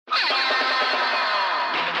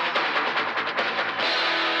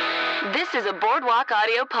This is a Boardwalk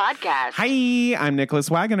Audio podcast. Hi, I'm Nicholas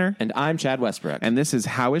Wagoner. And I'm Chad Westbrook. And this is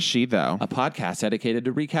How Is She, Though? A podcast dedicated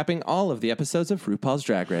to recapping all of the episodes of RuPaul's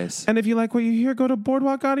Drag Race. And if you like what you hear, go to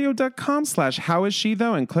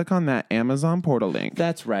boardwalkaudio.com/howisshethou and click on that Amazon portal link.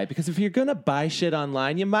 That's right, because if you're going to buy shit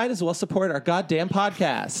online, you might as well support our goddamn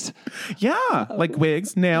podcast. Yeah, like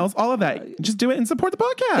wigs, nails, all of that. Just do it and support the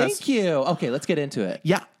podcast. Thank you. Okay, let's get into it.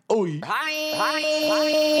 Yeah. Oh,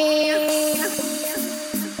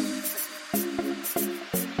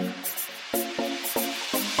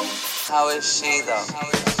 How is she though?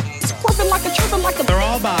 They're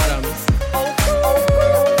all bottoms.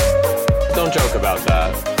 Don't joke about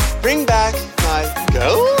that. Bring back my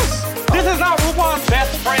girls? This is not RuPaul's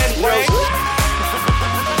best friend, Ray.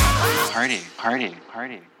 Party.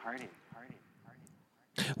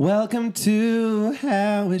 welcome to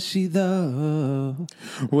How Is She Though?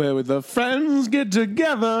 Where the friends get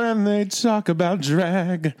together and they talk about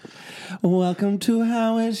drag. Welcome to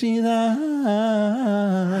How Is She Though?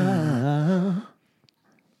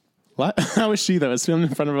 What? How Is She, Though? It's filmed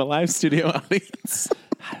in front of a live studio audience.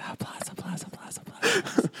 Plaza.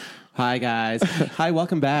 Hi, guys. Hi,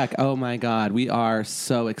 welcome back. Oh, my God. We are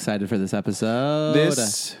so excited for this episode.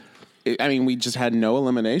 We just had no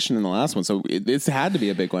elimination in the last one, so it's had to be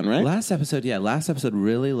a big one, right? Last episode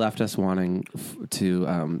really left us wanting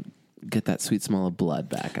to get that sweet smell of blood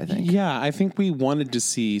back, I think. Yeah, I think we wanted to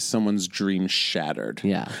see someone's dream shattered.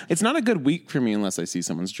 Yeah. It's not a good week for me unless I see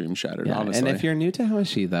someone's dream shattered, Yeah. honestly. And if you're new to How Is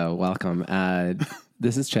She, though, welcome.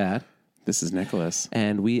 This is Chad. This is Nicholas.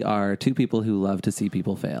 And we are two people who love to see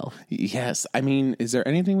people fail. Yes. I mean, is there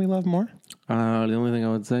anything we love more? The only thing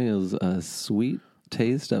I would say is a sweet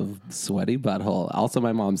taste of sweaty butthole. Also,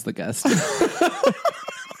 my mom's the guest. Was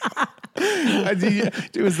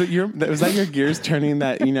that your gears turning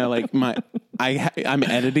that, I'm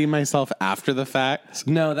editing myself after the fact?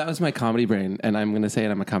 No, that was my comedy brain, and I'm going to say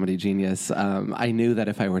it. I'm a comedy genius. I knew that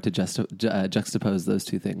if I were to juxtapose those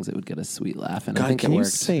two things, it would get a sweet laugh, and I think it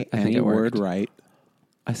worked. Can you say any word right?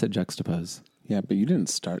 I said juxtapose. Yeah, but you didn't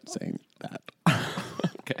start saying that.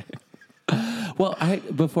 Okay. Well,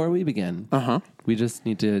 before we begin, we just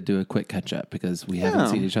need to do a quick catch up because we haven't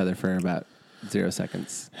seen each other for about 0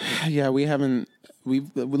 seconds. Yeah, we haven't. We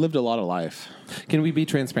lived a lot of life. Can we be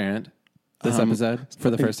transparent? This episode for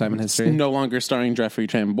the first time in history. No longer starring Jeffrey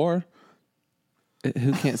Tambor.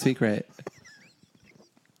 Who can't speak right?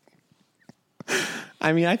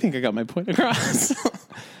 I mean, I think I got my point across.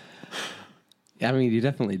 I mean, you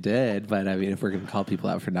definitely did, but I mean, if we're going to call people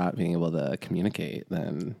out for not being able to communicate,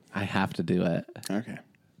 then I have to do it. Okay.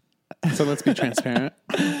 So let's be transparent.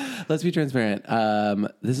 Let's be transparent.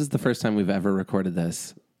 This is the first time we've ever recorded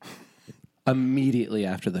this immediately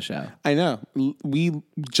after the show. I know. We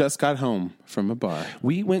just got home from a bar.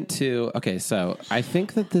 We went to, so I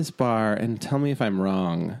think that this bar, and tell me if I'm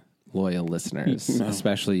wrong, loyal listeners,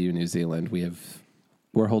 especially you, New Zealand,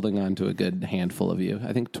 we're holding on to a good handful of you.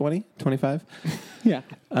 I think 20, 25? Yeah.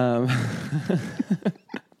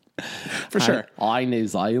 For sure. I New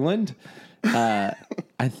Zealand. I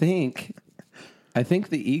think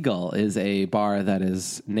the Eagle is a bar that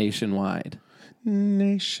is nationwide.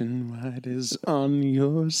 Nationwide is on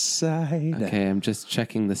your side. Okay, I'm just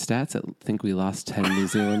checking the stats. I think we lost 10 New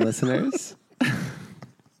Zealand listeners.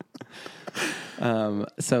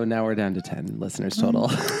 So now we're down to 10 listeners total.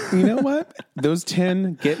 You know what? Those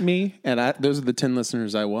 10 get me, and those are the 10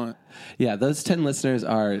 listeners I want. Yeah, those 10 listeners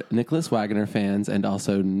are Nicholas Wagoner fans and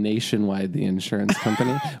also Nationwide, the insurance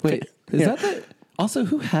company. Wait, is that the... Also,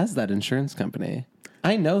 who has that insurance company?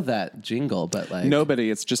 I know that jingle, but like... Nobody.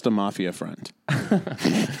 It's just a mafia front.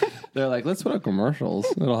 They're like, let's put out commercials.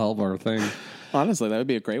 It'll help our thing. Honestly, that would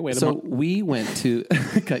be a great way to... So we went to...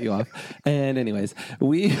 cut you off. And anyways,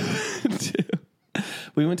 we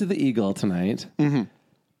went to the Eagle tonight. Mm-hmm.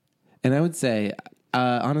 And I would say,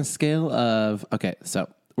 on a scale of... Okay, so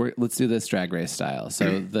let's do this Drag Race style.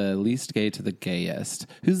 So the least gay to the gayest.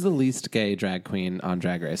 Who's the least gay drag queen on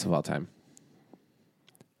Drag Race of all time?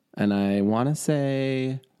 And I want to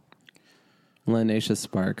say Lanacia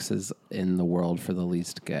Sparks is in the world for the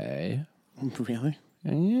least gay. Really?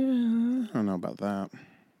 Yeah. I don't know about that.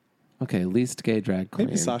 Okay, least gay drag queen.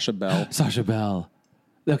 Maybe Sasha Bell. Sasha Bell.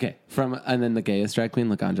 Okay, and then the gayest drag queen,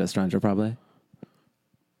 Laganja Estranja, probably.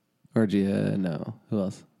 Or Gia, no. Who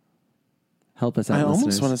else? Help us out, I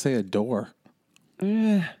listeners. almost want to say Adore.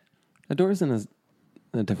 Adore's in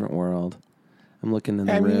a different world. I'm looking in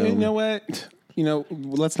the room. You know what?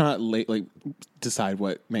 Let's not decide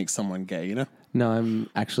what makes someone gay, No, I'm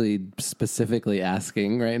actually specifically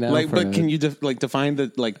asking right now. Like, but can you define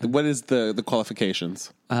what is the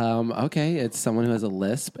qualifications? Okay, it's someone who has a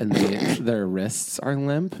lisp and their wrists are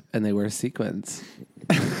limp and they wear sequins.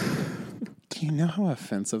 Do you know how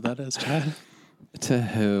offensive that is, Chad? To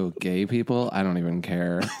who? Gay people? I don't even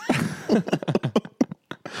care.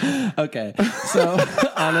 Okay, so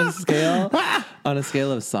on a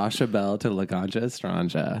scale of Sasha Bell to Laganja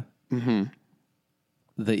Estranja,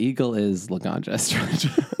 the Eagle is Laganja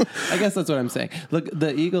Estranja. I guess that's what I'm saying. Look,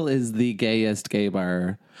 the Eagle is the gayest gay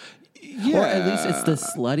bar. Yeah. Or at least it's the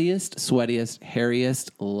sluttiest, sweatiest,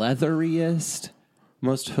 hairiest, leatheriest,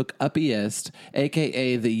 most hook-uppiest,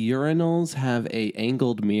 a.k.a. the urinals have a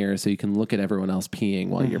angled mirror so you can look at everyone else peeing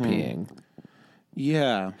while you're peeing.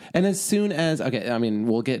 Yeah. And as soon as, okay, I mean,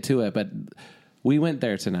 we'll get to it, but we went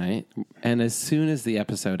there tonight, and as soon as the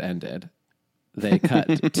episode ended, they cut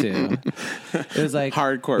to, it was like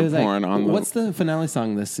hardcore porn on the... What's the finale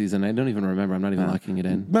song this season? I don't even remember. I'm not even locking it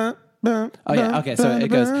in. Oh yeah, okay. So it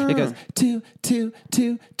goes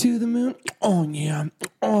to the moon.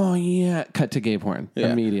 Oh yeah. Cut to gay porn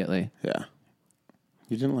immediately. Yeah.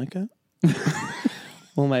 You didn't like it?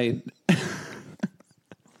 Well,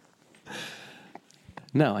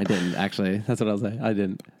 no, I didn't actually. That's what I'll say. I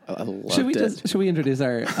didn't. I loved it. Should we introduce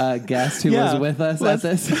our guest who was with us at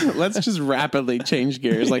this? Let's just rapidly change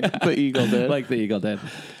gears like the Eagle did. Like the Eagle did.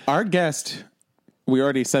 Our guest, we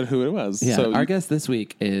already said who it was. Yeah, so our guest this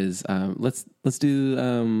week is let's do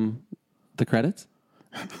the credits.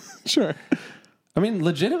 Sure. I mean,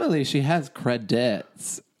 legitimately, she has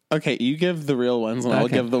credits. Okay, you give the real ones, and I'll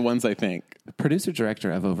give the ones I think. Producer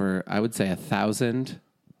director of over, I would say, 1,000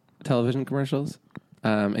 television commercials,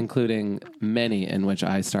 including many in which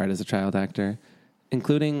I starred as a child actor,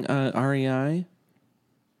 including REI.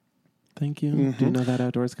 Thank you. Mm-hmm. Do you know that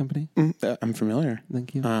outdoors company? I'm familiar.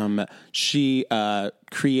 Thank you. She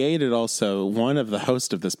created also one of the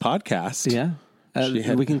hosts of this podcast. Yeah.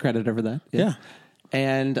 We can credit her for that. Yeah.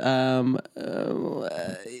 And we're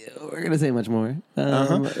going to say much more.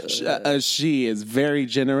 She is very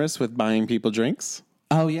generous with buying people drinks.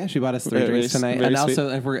 Oh, yeah. She bought us 3 drinks tonight. And also,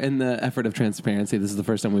 if we're in the effort of transparency, this is the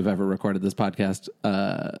first time we've ever recorded this podcast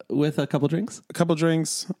with a couple drinks. A couple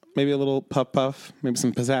drinks, maybe a little puff, maybe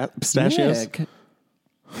some pistachios. Nick.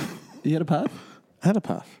 You had a puff? I had a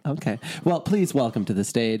puff. Okay. Well, please welcome to the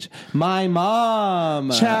stage my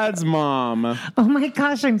mom. Chad's mom. Oh my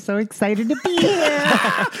gosh, I'm so excited to be here.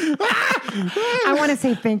 I want to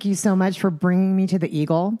say thank you so much for bringing me to the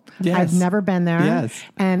Eagle. Yes. I've never been there. Yes.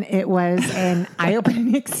 And it was an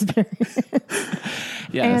eye-opening experience.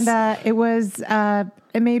 Yes. And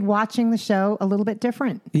it made watching the show a little bit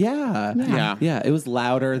different. Yeah. It was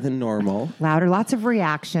louder than normal. Louder, lots of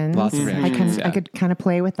reactions. I could kind of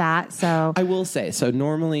play with that. So I will say,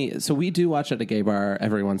 normally we do watch at a gay bar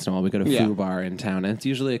every once in a while. We go to Foo Bar in town, and it's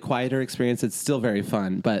usually a quieter experience. It's still very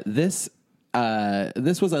fun, but this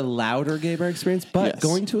was a louder gay bar experience. But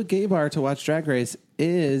going to a gay bar to watch Drag Race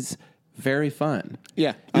is very fun.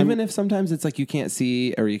 Yeah. Even if sometimes it's like you can't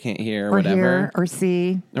see or you can't hear or whatever. Hear or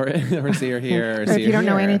see. Or see or hear. Or or see if you don't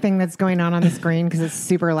know hear. anything that's going on the screen because it's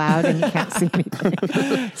super loud and you can't see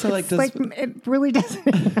anything. So it really doesn't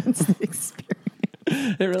enhance the experience.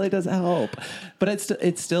 It really does help. But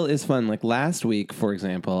it still is fun. Like last week, for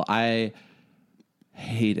example, I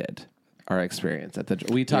hated our experience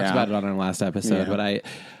at we talked about it on our last episode, but I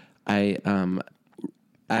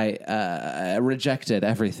rejected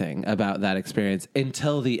everything about that experience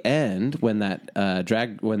until the end when that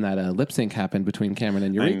lip sync happened between Cameron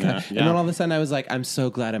and Eureka. And then all of a sudden I was like, I'm so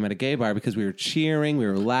glad I'm at a gay bar because we were cheering, we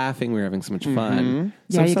were laughing, we were having so much fun.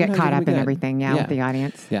 Yeah, So you get sometimes caught it up can in be everything, good. with the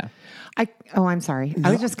audience. Yeah. I'm sorry. No.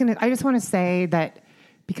 I just want to say that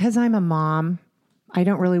because I'm a mom, I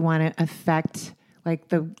don't really want to affect like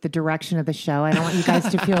the direction of the show. I don't want you guys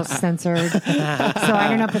to feel censored. So I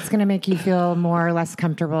don't know if it's going to make you feel more or less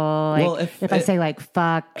comfortable. Like, Well, if I say like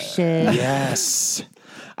fuck, shit, Yes.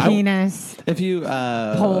 penis, If you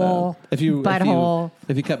hole, butthole.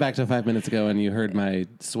 if you cut back to 5 minutes ago and you heard my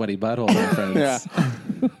sweaty butthole reference,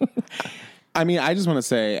 I mean, I just want to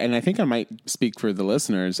say, and I think I might speak for the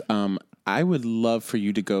listeners, I would love for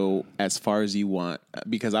you to go as far as you want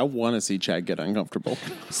because I want to see Chad get uncomfortable.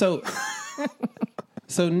 So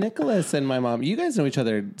Nicholas and my mom, you guys know each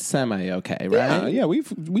other semi-okay, right? Yeah,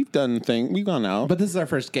 we've done things. We've gone out. But this is our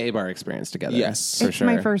first gay bar experience together. Yes. for It's sure.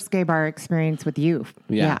 my first gay bar experience with you.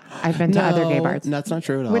 Yeah. I've been to other gay bars. That's not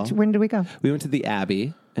true at all. When did we go? We went to the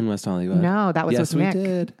Abbey in West Hollywood. No, that was yes, with Nick. we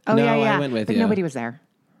did. Oh, no, yeah. I went with but you. nobody was there.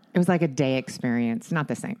 It was like a day experience, not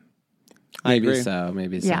the same. I Maybe agree. so.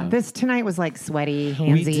 Maybe so. Yeah, this tonight was like sweaty,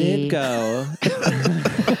 handsy. we did go,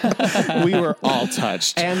 We were all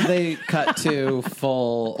touched. and they cut to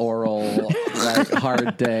full oral, like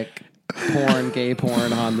hard dick porn, gay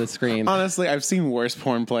porn on the screen. Honestly, I've seen worse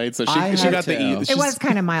porn played, so I she have got the too. E. It was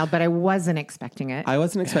kind of mild, but I wasn't expecting it. I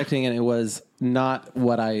wasn't expecting it. It was not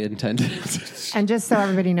what I intended. And just so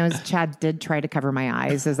everybody knows, Chad did try to cover my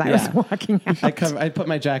eyes as I was walking out. I put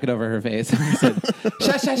my jacket over her face and I said,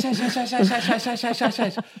 shush, shush, shush, shush, shush, shush, shush, shush, shush, shush,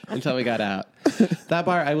 shush, until we got out. That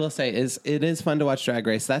bar, I will say, it is fun to watch Drag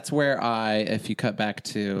Race. That's where if you cut back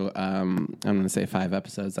to, I'm going to say 5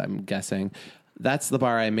 episodes, I'm guessing, that's the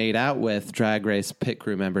bar I made out with Drag Race pit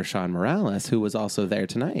crew member Sean Morales, who was also there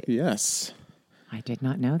tonight. Yes. I did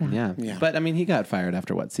not know that. Yeah. But I mean, he got fired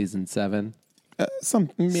after what, season 7?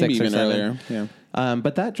 Maybe 6 or even 7. earlier. Yeah.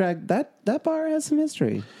 But that bar has some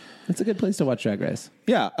history. It's a good place to watch Drag Race.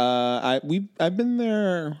 Yeah, I've been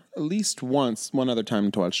there at least one other time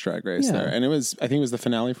to watch Drag Race Yeah. there, and I think it was the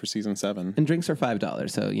finale for season 7. And drinks are $5,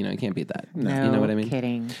 so you can't beat that. No You know what I mean?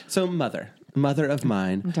 kidding. So mother of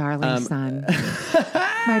mine, Darling son.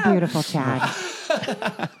 My beautiful Chad.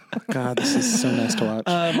 God, this is so nice to watch.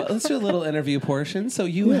 let's do a little interview portion. So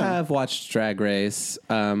you have watched Drag Race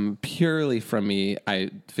purely from me. I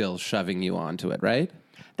feel shoving you onto it, right?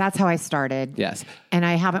 That's how I started. Yes. And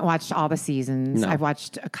I haven't watched all the seasons. No. I've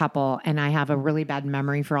watched a couple, and I have a really bad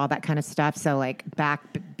memory for all that kind of stuff. So, like,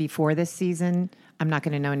 before this season, I'm not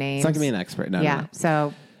going to know names. It's not gonna be an expert. No. Yeah.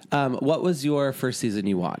 So, What was your first season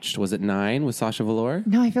you watched? Was it 9 with Sasha Velour?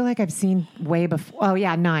 no, I feel like I've seen way before. Oh,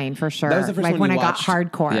 yeah, 9 for sure. That was the first like one when you I got watched.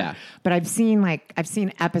 hardcore. Yeah. But I've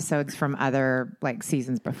seen episodes from other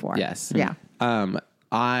seasons before. Yes. Yeah.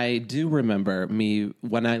 I do remember me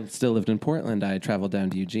when I still lived in Portland. I traveled down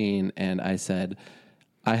to Eugene, and I said,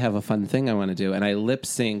 "I have a fun thing I want to do," and I lip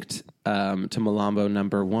synced to Malambo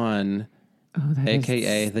number 1,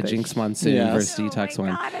 aka the Jinx Monsoon Yes. versus Detox Oh my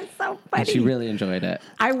one. God, it's so funny. And she really enjoyed it.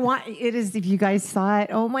 It is, if you guys saw it,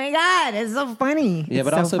 oh my God, it's so funny. Yeah, It's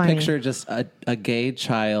but so also funny. picture just a gay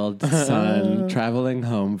child son traveling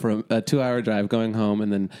home from a 2-hour drive, going home,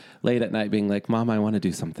 and then late at night being like, "Mom, I want to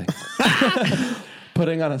do something."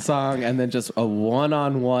 Putting on a song and then just a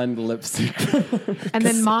one-on-one lip sync. And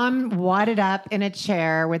then mom wadded up in a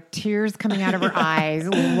chair with tears coming out of her eyes,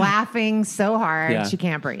 laughing so hard Yeah. she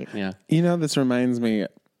can't breathe. Yeah. This reminds me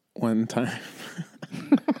one time.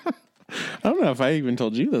 I don't know if I even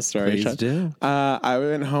told you this story. Please Chad. do. I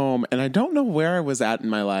went home, and I don't know where I was at in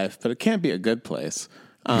my life, but it can't be a good place.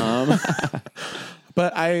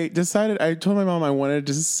 But I told my mom I wanted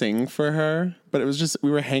to sing for her, but it was just, we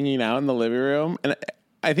were hanging out in the living room, and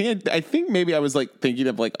I think maybe I was thinking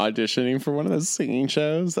of auditioning for one of those singing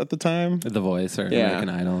shows at the time. The Voice or Yeah. American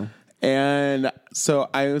Idol. And so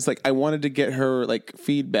I was I wanted to get her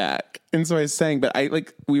feedback. And so I sang, but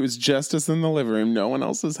we was just us in the living room. No one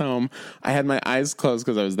else was home. I had my eyes closed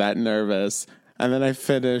because I was that nervous. And then I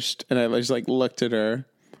finished and I just looked at her.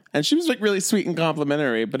 And she was really sweet and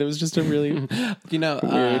complimentary, but it was just a really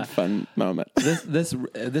weird, fun moment.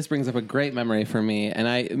 This brings up a great memory for me,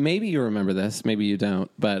 and maybe you remember this, maybe you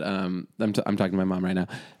don't, but I'm talking to my mom right now.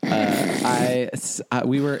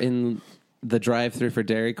 We were in the drive-thru for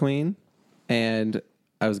Dairy Queen, and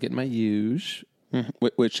I was getting my huge,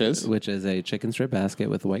 Which is? which is a chicken strip basket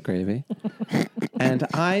with white gravy. And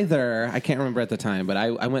I can't remember at the time, but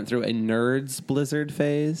I went through a Nerds Blizzard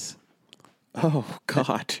phase. Oh,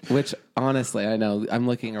 God. Which, honestly, I know, I'm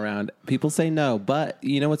looking around. People say no, but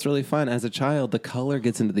you know what's really fun? As a child, the color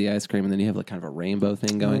gets into the ice cream, and then you have kind of a rainbow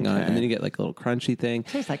thing going on, and then you get a little crunchy thing.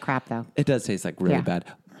 Tastes like crap, though. It does taste really Yeah. bad.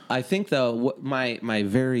 I think, though, my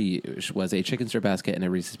very huge was a chicken strip basket and a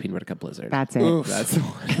Reese's Peanut Butter Cup Blizzard. That's it. Oof. That's the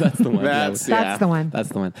one. That's the one. That's- Yeah, That's the one. that's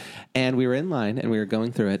the one. And we were in line, and we were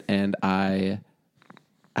going through it, and I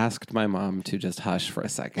asked my mom to just hush for a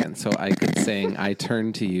second so I could sing I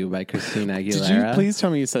Turn to You by Christina Aguilera. Did you please tell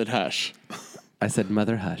me you said hush? I said,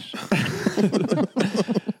 "Mother, hush."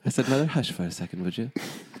 I said, "Mother, hush for a second, would you?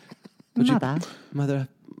 Mother,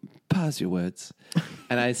 pause your words."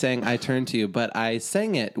 And I sang I Turn to You, but I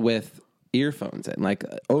sang it with earphones in,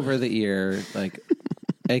 over the ear,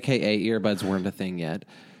 AKA earbuds weren't a thing yet.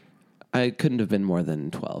 I couldn't have been more than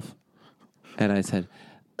 12. And I said,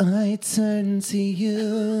 "I turn to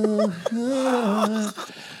you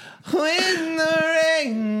when the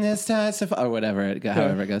rain starts to fall," or whatever,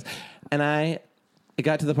 however it goes. And it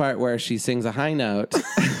got to the part where she sings a high note.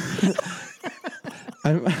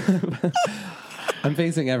 I'm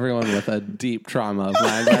facing everyone with a deep trauma of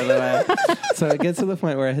mine, by the way. So it gets to the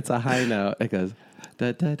point where it hits a high note. It goes,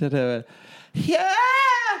 da, da, da, da. Yeah,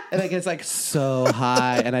 and it gets like so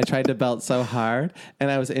high, and I tried to belt so hard, and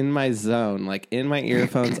I was in my zone, like in my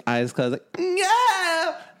earphones, eyes closed, like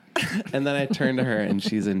yeah. And then I turned to her, and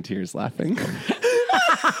she's in tears, laughing.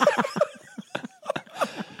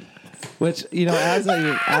 Which, you know,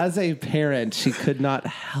 as a parent, she could not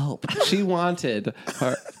help. She wanted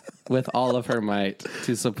her, with all of her might,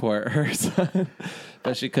 to support her son,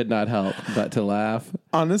 but she could not help but to laugh.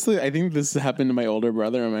 Honestly, I think this happened to my older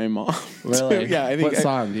brother and my mom. Really? Yeah. I think what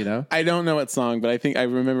song, do you know? I don't know what song, but I think I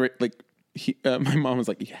remember it, like my mom was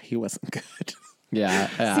like, "Yeah, he wasn't good."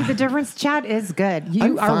 Yeah. See, the difference, Chad is good. You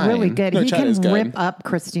I'm are fine. really good. No, He Chad is can good. rip up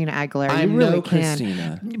Christina Aguilera. I'm you really no can.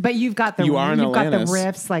 Christina. But you've got the You are an you've got the Alanis.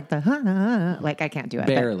 riffs, like the like I can't do it.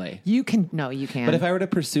 but Barely. you can. No, you can. But if I were to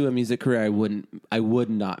pursue a music career, I would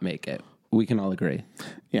not make it. We can all agree.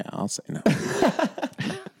 Yeah, I'll say no.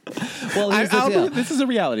 Well, here's the deal. This is a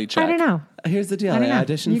reality check. I don't know. Here's the deal. I I don't know.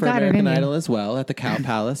 auditioned You for got it American in you. Idol as well at the Cow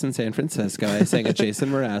Palace in San Francisco. I sang a Jason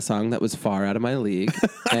Mraz song that was far out of my league,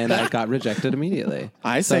 and I got rejected immediately.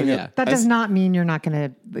 I sang it. yeah. That does not mean you're not going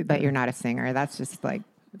to. That you're not a singer. That's just like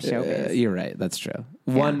showbiz. You're right. That's true.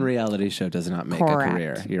 One reality show does not make Correct. a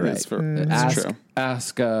career. You're right. It's true.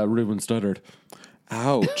 Ask Ruben Studdard.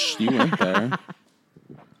 Ouch, you went there.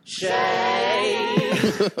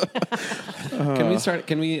 Can we start?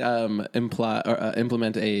 Can we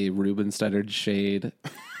implement a Ruben Studdard shade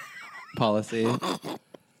policy?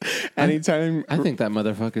 Anytime I think that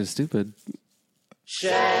motherfucker's stupid.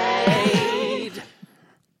 Shade.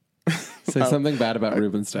 Say something bad about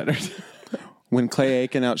Ruben Studdard. when Clay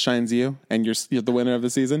Aiken outshines you and you're the winner of the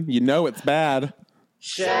season, you know it's bad.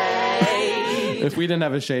 If we didn't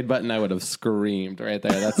have a shade button, I would have screamed right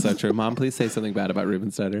there. That's so true. Mom, please say something bad about Ruben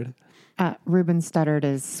Studdard. Ruben Studdard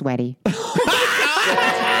is sweaty.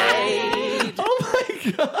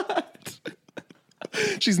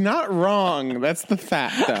 She's not wrong. That's the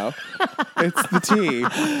fact, though. It's the tea.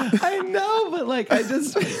 I know, but like, I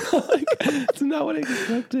just feel like it's not what I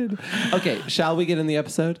expected. Okay, shall we get in the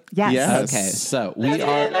episode? Yes. Yes. Okay, so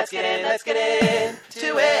let's get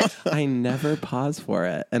into it. I never pause for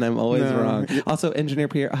it, and I'm always wrong. Also, Engineer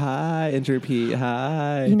Pete, hi. Engineer Pete,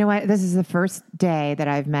 hi. You know what? This is the first day that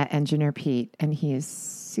I've met Engineer Pete, and he is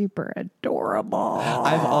super adorable.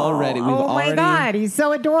 We've my God, he's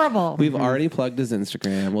so adorable. We've already plugged his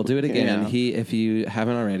Instagram. We'll do it again. Yeah. If you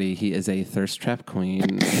haven't already, he is a thirst trap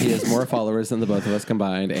queen. He has more followers than the both of us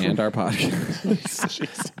combined and our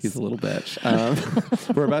podcast. He's a little bitch.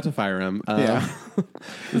 We're about to fire him. This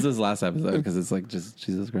is his last episode because it's like just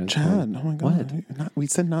Jesus Christ. Chad, oh my God. What? We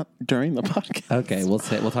said not during the podcast. Okay, we'll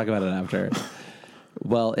talk about it after.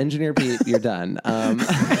 Well, Engineer Pete, you're done.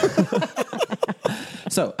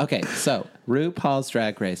 So RuPaul's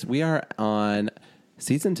Drag Race. We are on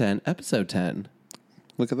season 10, episode 10.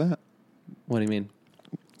 Look at that. What do you mean?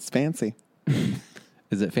 It's fancy.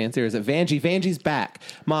 Is it fancy or is it Vanjie? Vanjie's back.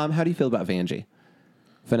 Mom, how do you feel about Vanjie?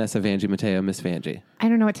 Vanessa Vanjie Mateo, Miss Vanjie. I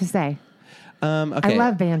don't know what to say. Okay. I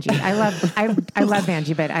love Vanjie. I love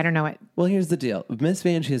Vanjie, but I don't know what. Well, here's the deal. Miss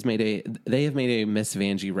Vanjie they have made a Miss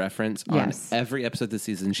Vanjie reference on Yes. every episode this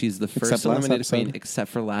season. She's the Except first last eliminated episode. queen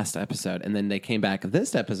except for last episode. And then they came back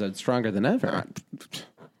this episode stronger than ever.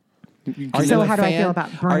 So how do I feel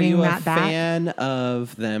about bringing that back? Are you a fan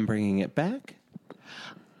of them bringing it back?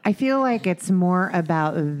 I feel like it's more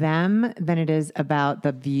about them than it is about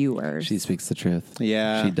the viewers. She speaks the truth.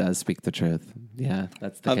 Yeah. She does speak the truth. Yeah,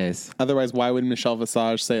 that's the case. Otherwise, why would Michelle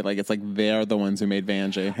Visage say like it's like they're the ones who made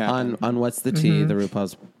Vanjie happen? On What's the Tea, the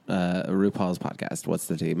RuPaul's podcast, What's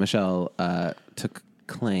the Tea, Michelle took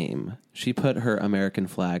claim. She put her American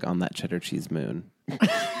flag on that cheddar cheese moon.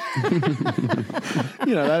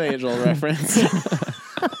 That age-old reference.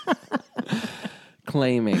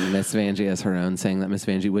 Claiming Miss Vanjie as her own, saying that Miss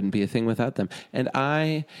Vanjie wouldn't be a thing without them. And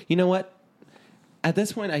you know what? At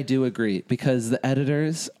this point, I do agree because the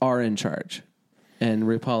editors are in charge. And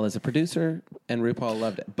RuPaul is a producer, and RuPaul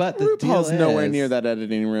loved it. But the RuPaul's deal nowhere is, near that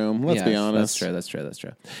editing room. Let's be honest. That's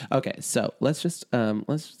true. Okay, so let's just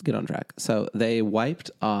get on track. So they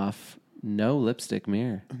wiped off no lipstick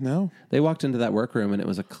mirror. No. They walked into that workroom and it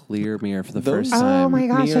was a clear mirror for the first time. Oh my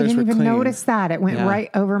gosh, I mirrors didn't were even clean. notice that. It went Yeah.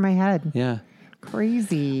 right over my head. Yeah.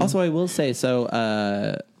 Crazy. Also, I will say,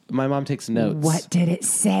 my mom takes notes. What did it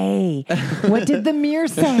say? What did the mirror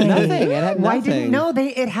say? Nothing. It had Why nothing. didn't? No,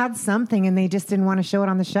 it had something, and they just didn't want to show it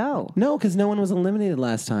on the show. No, because no one was eliminated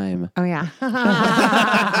last time. Oh yeah.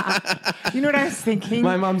 You know what I was thinking?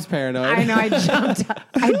 My mom's paranoid. I know.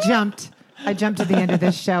 I jumped to the end of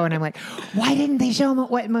this show, and I'm like, why didn't they show them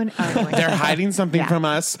what? They're hiding something Yeah. from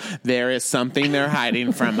us. There is something they're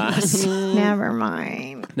hiding from us. Never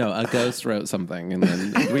mind. No, a ghost wrote something, and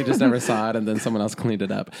then we just never saw it, and then someone else cleaned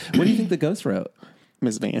it up. What do you think the ghost wrote?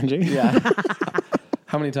 Miss Vanjie. Yeah.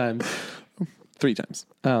 How many times? 3 times.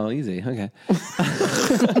 Oh, easy. Okay.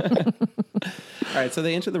 All right, so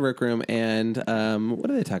they enter the workroom, and what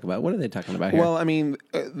do they talk about? What are they talking about here? Well, I mean,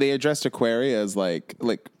 they addressed Aquaria as like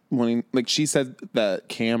wanting, like she said that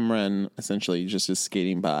Cameron essentially just is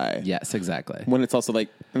skating by. yes, exactly. When it's also like,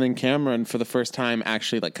 and then Cameron for the first time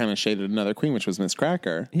actually like kind of shaded another queen, which was Miss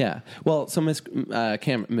Cracker. Yeah. Well, so Miss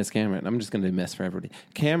Cameron, I'm just going to miss for everybody.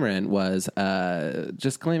 Cameron was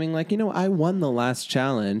just claiming like, I won the last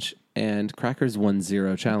challenge, and Crackers won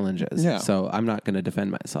 0 challenges. Yeah. So I'm not going to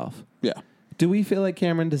defend myself. Yeah. Do we feel like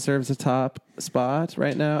Cameron deserves a top spot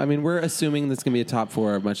right now? I mean, we're assuming this going to be a top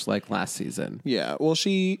 4, much like last season. Yeah. Well,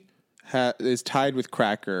 she is tied with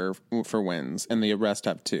Cracker for wins, and the rest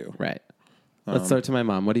have 2. Right. Let's throw it to my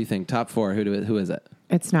mom. What do you think? Top 4, who is it?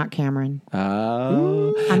 It's not Cameron.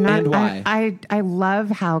 Oh. I'm not, and why? I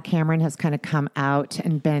love how Cameron has kind of come out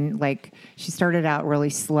and been like, she started out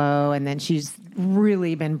really slow, and then she's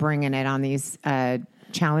really been bringing it on these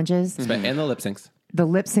challenges. And the lip syncs. The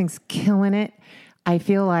lip sync's killing it. I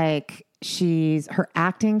feel like her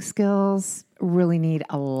acting skills really need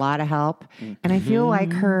a lot of help. And I feel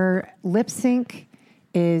like her lip sync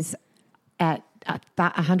is at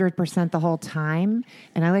 100% the whole time.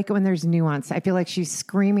 And I like it when there's nuance. I feel like she's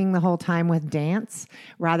screaming the whole time with dance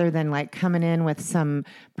rather than like coming in with some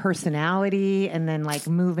personality and then like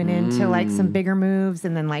moving into like some bigger moves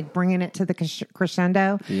and then like bringing it to the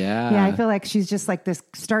crescendo. Yeah. Yeah. I feel like she's just like this,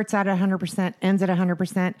 starts out at 100%, ends at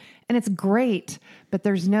 100%. And it's great, but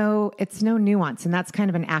it's no nuance. And that's kind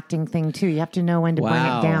of an acting thing too. You have to know when to bring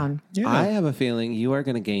it down. Yeah. I have a feeling you are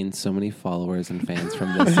going to gain so many followers and fans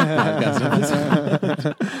from this podcast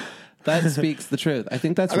episode. That speaks the truth. I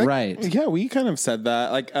think that's right. Yeah, we kind of said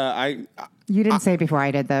that. Like, You didn't say it before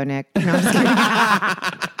I did, though, Nick. No, I'm just kidding.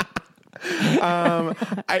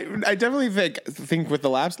 I definitely think with the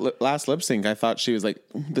last lip sync, I thought she was like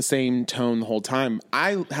the same tone the whole time.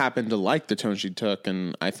 I happened to like the tone she took,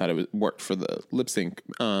 and I thought it worked for the lip sync.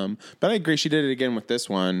 But I agree, she did it again with this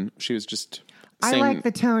one. She was just. I like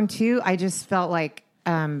the tone too. I just felt like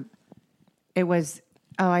it was.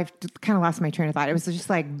 Oh, I've kind of lost my train of thought. It was just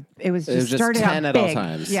like it was just started 10 out at all big.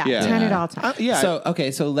 times. Yeah, Yeah. 10 at all times.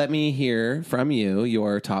 Yeah. So let me hear from you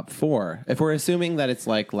your top 4. If we're assuming that it's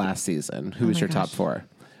like last season, who is your top 4?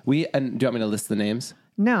 And do you want me to list the names?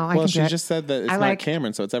 No, I Well, can she do it. just said that it's I not like-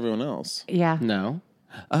 Cameron, so it's everyone else. Yeah, No.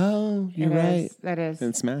 Oh, you're it right. is. That is.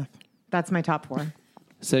 It's math. That's my top 4.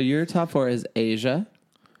 So your top 4 is Asia,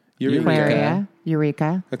 Aquaria,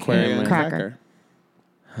 Eureka, Aquaria, and Cracker.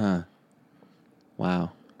 Cracker.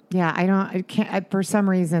 Wow. Yeah, I can't. For some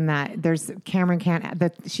reason, Cameron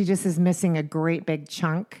can't. She just is missing a great big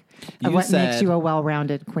chunk of You what makes said- you a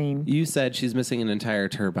well-rounded queen. You said she's missing an entire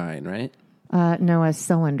turbine, right? No, a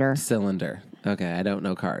cylinder. Cylinder. Okay, I don't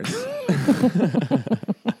know cars.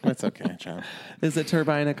 That's okay, child. Is a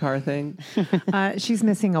turbine a car thing? She's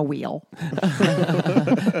missing a wheel.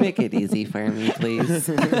 Make it easy for me, please.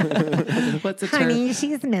 What's a Honey,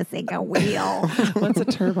 she's missing a wheel. What's a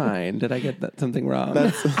turbine? Did I get something wrong?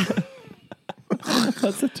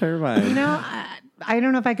 What's a turbine? You know, I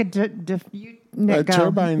don't know if I could. Nick, go.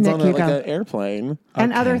 Turbine's Nick, on you like go. an airplane.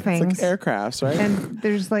 And other It's things. like aircrafts, right? And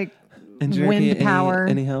there's like Engineer, wind power.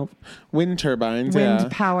 Any help? Wind turbines. Wind yeah.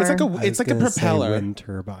 power. It's like a propeller. Wind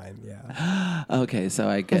turbine, yeah. Okay, so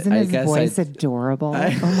I guess Isn't his I voice adorable?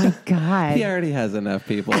 Oh my god! He already has enough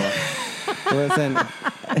people. Listen,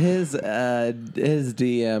 his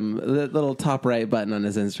DM, the little top right button on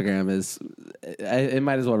his Instagram is. It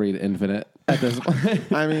might as well read infinite at this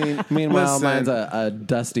point. I mean, Meanwhile, listen, mine's a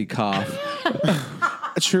dusty cough.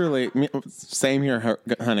 Truly, same here,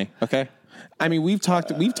 honey. Okay. I mean, we've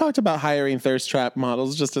talked about hiring thirst trap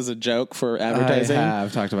models just as a joke for advertising. I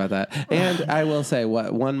have talked about that. And I will say,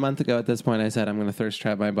 1 month ago at this point, I said I'm going to thirst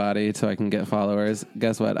trap my body so I can get followers.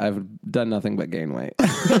 Guess what? I've done nothing but gain weight.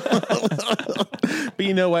 But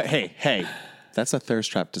you know what? Hey, that's a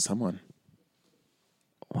thirst trap to someone.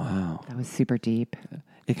 Wow. That was super deep.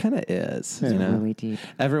 It kind of is. You know? Really deep.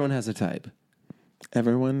 Everyone has a type.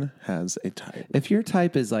 Everyone has a type. If your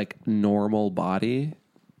type is like normal body,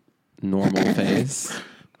 normal face,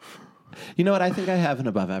 you know what? I think I have an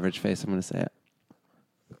above average face. I'm going to say it.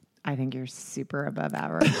 I think you're super above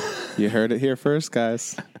average. You heard it here first,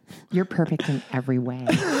 guys. You're perfect in every way.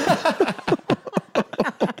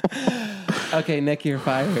 Okay, Nick, you're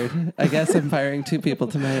fired. I guess I'm firing 2 people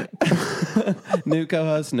tonight. New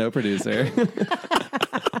co-host, no producer.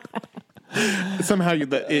 Somehow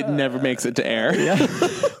it never makes it to air.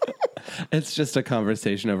 It's just a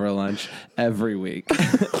conversation over lunch every week.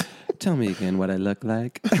 Tell me again what I look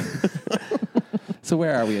like. So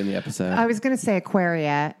where are we in the episode? I was going to say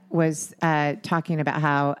Aquaria was talking about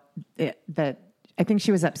how I think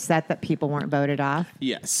she was upset that people weren't voted off.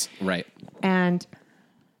 Yes. Right. And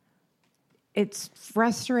it's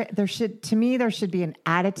frustrating. There should be an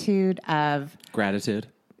attitude of Gratitude.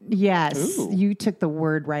 yes. Ooh. You took the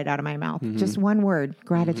word right out of my mouth. Just one word,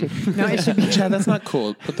 gratitude. No, it should be. Chad, that's not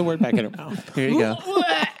cool. Put the word back in her mouth. Here you go.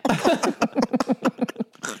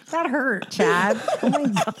 That hurt, Chad. Oh my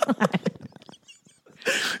god.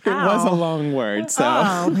 It was a long word, so.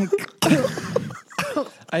 Oh my god.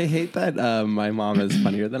 I hate that my mom is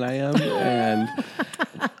funnier than I am, and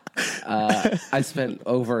I spent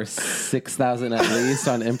over $6,000 at least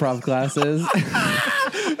on improv classes.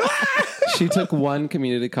 She took one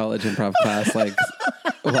community college improv class,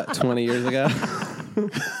 20 years ago?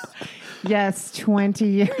 Yes, 20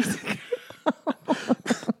 years ago.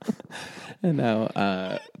 And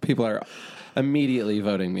now people are immediately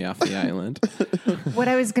voting me off the island. What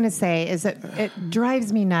I was going to say is that it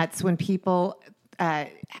drives me nuts when people,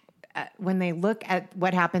 when they look at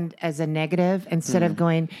what happened as a negative, instead of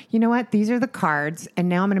going, you know what, these are the cards, and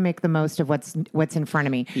now I'm going to make the most of what's in front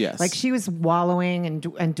of me. Yes. Like she was wallowing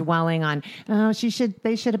and dwelling on,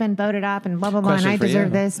 they should have been voted off and blah, blah, blah, Question and I for deserve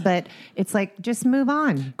you. this, but it's like, just move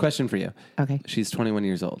on. Question for you. Okay. She's 21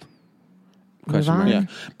 years old. Move Question on. mark. Yeah.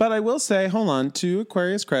 But I will say, hold on, to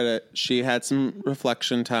Aquaria's credit, she had some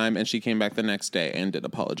reflection time and she came back the next day and did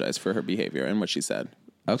apologize for her behavior and what she said.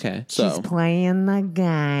 Okay. So She's playing the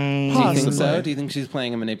game. Do you think Possibly. so? Do you think she's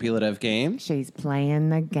playing a manipulative game? She's playing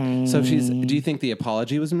the game. So do you think the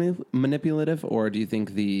apology was manipulative, or do you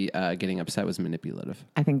think the getting upset was manipulative?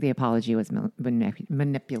 I think the apology was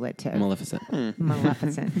manipulative. Maleficent.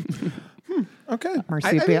 Maleficent. okay.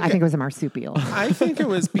 Marsupial. I think it was a marsupial. I think it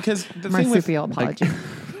was because the Marsupial apology.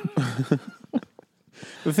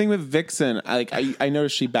 thing with Vixen, I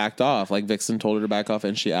noticed she backed off. Like Vixen told her to back off,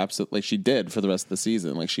 and she absolutely she did for the rest of the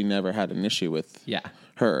season. Like she never had an issue with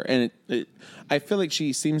her, and I feel like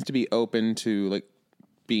she seems to be open to like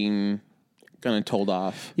being kind of told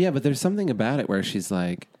off. Yeah, but there's something about it where she's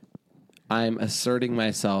like, I'm asserting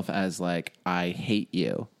myself as like, I hate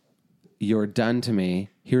you. You're done to me.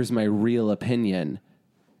 Here's my real opinion.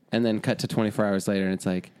 And then cut to 24 hours later, and it's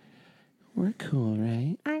like, we're cool,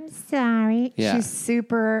 right? I'm sorry. Yeah. She's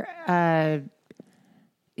super.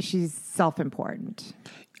 She's self-important,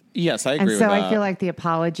 Yes, I and agree so with that. I feel like the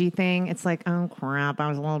apology thing. It's like, oh crap, I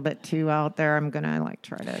was a little bit too out there. I'm gonna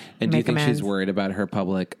try to. And do you make think amends. she's worried about her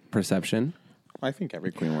public perception? I think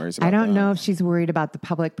every queen worries about I don't that. know if she's worried about the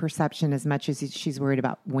public perception as much as she's worried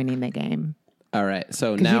about winning the game. All right,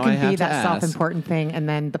 so Because now you can I have be to that ask. self-important thing, and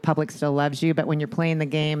then the public still loves you. But when you're playing the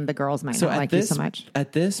game, the girls might not like you so much.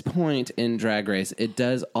 At this point in Drag Race, it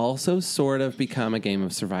does also sort of become a game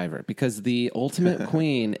of Survivor, because the ultimate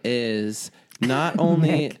queen is not only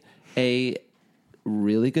Nick. a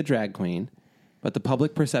really good drag queen, but the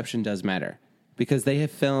public perception does matter, because they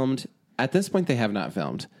have filmed. At this point, they have not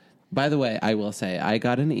filmed. By the way, I will say I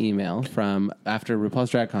got an email from after RuPaul's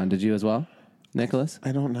Drag Con. Did you as well, Nicholas?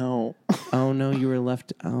 I don't know. Oh no, you were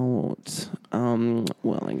left out.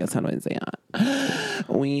 Well, I guess how do I say that?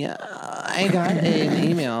 I got an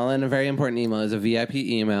email, and a very important email. It was a VIP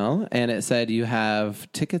email, and it said you have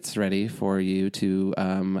tickets ready for you to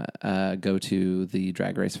go to the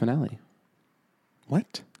Drag Race finale.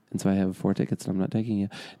 What? And so I have 4 tickets, and I'm not taking you.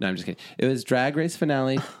 No, I'm just kidding. It was Drag Race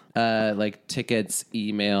finale, like tickets,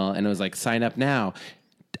 email, and it was like sign up now.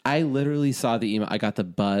 I literally saw the email. I got the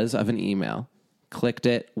buzz of an email, clicked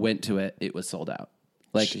it, went to it. It was sold out.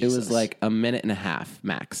 Like it was Jesus. like a minute and a half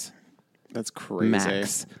max. That's crazy.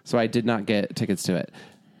 Max. So I did not get tickets to it.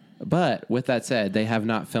 But with that said, they have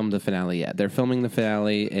not filmed the finale yet. They're filming the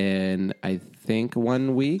finale in, I think,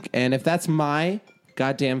 1 week. And if that's my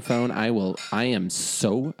goddamn phone, I am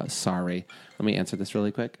so sorry. Let me answer this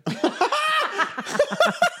really quick.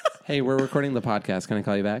 Hey, we're recording the podcast. Can I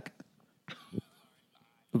call you back?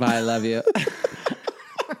 Bye, I love you.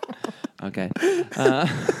 Okay.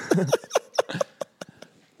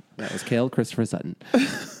 That was Kale Christopher Sutton.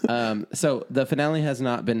 So the finale has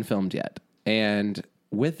not been filmed yet. And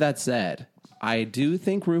with that said, I do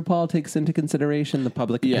think RuPaul takes into consideration the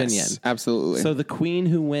public opinion. Yes, absolutely. So the queen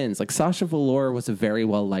who wins, like Sasha Velour was a very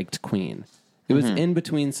well-liked queen. It was in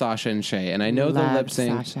between Sasha and Shea. And I know the Love lip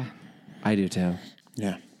sync. Sasha. I do too.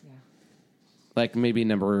 yeah. Like maybe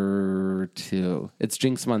number 2. It's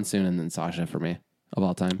Jinx Monsoon and then Sasha for me of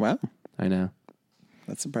all time. Wow. I know.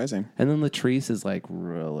 That's surprising. And then Latrice is like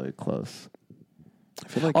really close.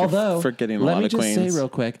 feel like you're forgetting a let lot me of just queens. say real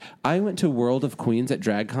quick, I went to World of Queens at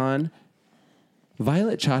DragCon.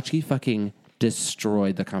 Violet Chachki fucking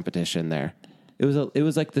destroyed the competition there. It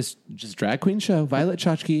was like this just drag queen show. Violet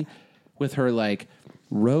Chachki with her like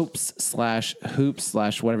ropes / hoops /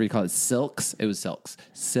 whatever you call it, silks. It was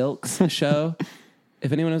silks show.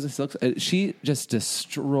 If anyone knows a silks, she just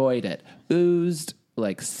destroyed it. Oozed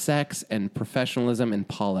like sex and professionalism and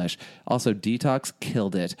polish. Also, Detox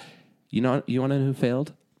killed it. You want to know who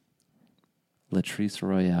failed? Latrice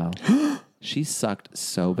Royale. She sucked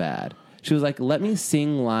so bad. She was like, let me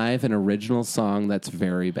sing live an original song that's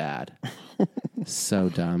very bad. So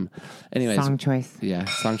dumb. Anyways. Song choice. Yeah,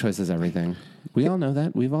 song choice is everything. We all know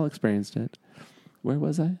that. We've all experienced it. Where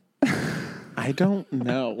was I? I don't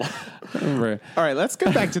know. All All right, let's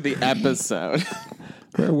get back to the episode.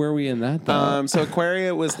 Where were we in that, though? So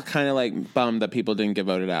Aquaria was kind of like bummed that people didn't get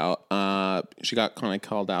voted out. She got kind of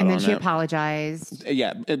called out And then on she it. apologized.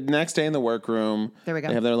 Yeah, next day in the workroom, There we go.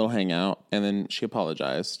 They have their little hangout, and then she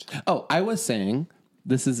apologized. Oh, I was saying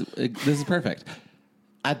this is perfect.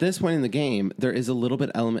 At this point in the game, there is a little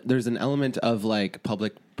bit there's an element of like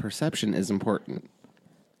public perception is important.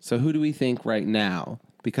 So who do we think right now?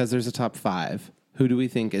 Because there's a top 5. Who do we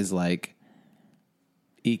think is like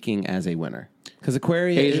eking as a winner? Because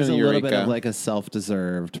Aquaria Asian is a little bit Eureka. of like a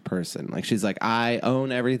self-deserved person. Like she's like, I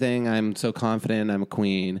own everything. I'm so confident. I'm a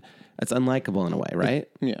queen. That's unlikable in a way, right?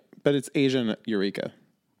 Yeah, but it's Asian Eureka.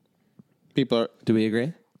 People are. Do we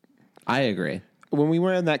agree? I agree. When we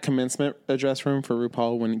were in that commencement address room for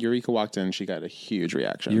RuPaul, when Eureka walked in, she got a huge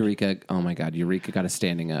reaction. Eureka. Oh my God. Eureka got a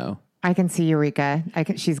standing O. I can see Eureka.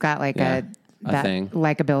 She's got like Yeah, a that thing.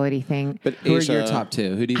 likability thing. But Who are Asia, your top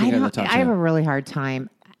 2? Who do you I think are the don't. top 2? I have a really hard time.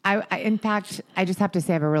 In fact, I just have to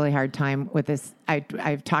say I have a really hard time with this.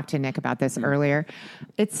 I've talked to Nick about this earlier.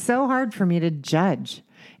 It's so hard for me to judge.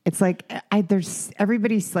 It's like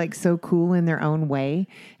everybody's like so cool in their own way,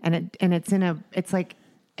 and it's like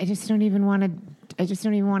I just don't even want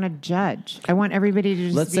to judge. I want everybody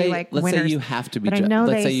to just be like let's winners. say you have to be. But I know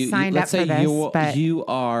let's they say you, signed let's up say for this. you, but you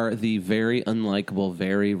are the very unlikable,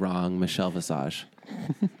 very wrong Michelle Visage.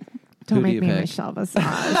 don't who do make you me pick? Michelle Visage.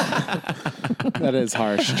 that is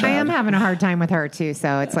harsh. I am having a hard time with her too,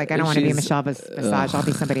 so it's like I don't want to be She's- Michelle Visage. I'll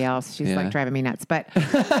be somebody else. She's Yeah. like driving me nuts. But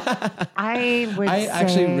I would. I say,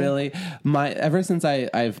 actually really ever since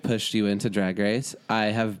I've pushed you into Drag Race, I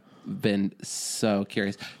have been so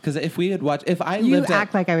curious because if we had watched, if I You lived act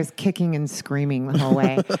at, like I was kicking and screaming the whole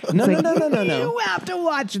way. No, It's no, like, no, no, no, no. You have to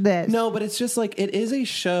watch this. No, but it's just like it is a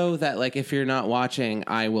show that like if you're not watching,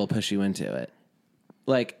 I will push you into it.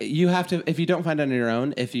 Like you have to if you don't find it on your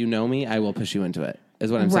own, if you know me, I will push you into it.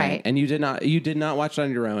 Is what I'm saying. Right. And you did not watch it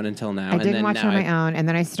on your own until now. I and didn't then watch it now on my own, and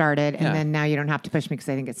then I started, and Yeah. then now you don't have to push me because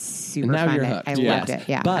I think it's super Now fun. you're hooked. I Yes. loved it.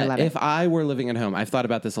 Yeah, but I love if it. I were living at home, I've thought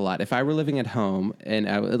about this a lot. If I were living at home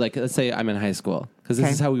and like let's say I'm in high school, because this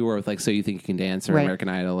Okay. is how we were with like So You Think You Can Dance or Right. American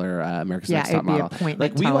Idol or America's Yeah, Next it'd Top be Model.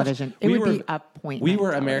 appointment we watched- television. It we would were- be appointment We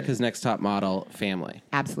were television. America's Next Top Model family.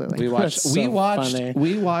 Absolutely. We watched. That's we so watched. funny.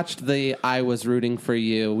 We watched the. I was rooting for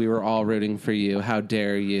you. We were all rooting for you. How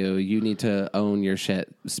dare you? You need to own your shit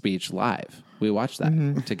speech live. We watched that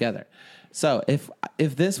Mm-hmm. together. So if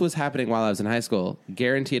this was happening while I was in high school,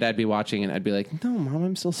 guaranteed I'd be watching and I'd be like, no, mom,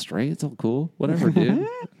 I'm still straight. It's all cool. Whatever, dude.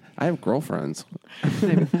 I have girlfriends.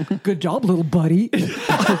 Good job, little buddy.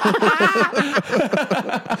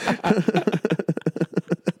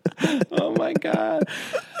 Oh my god.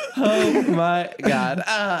 Oh my god.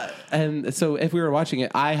 And so if we were watching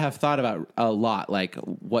it, I have thought about a lot like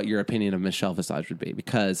what your opinion of Michelle Visage would be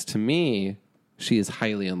because to me, she is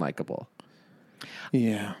highly unlikable.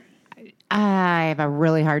 Yeah. I have a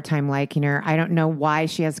really hard time liking her. I don't know why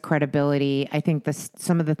she has credibility. I think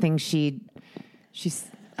some of the things she's.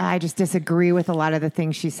 I just disagree with a lot of the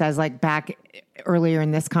things she says. Like back earlier in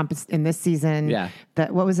this season, Yeah.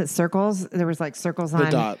 What was it? Circles. There was like circles The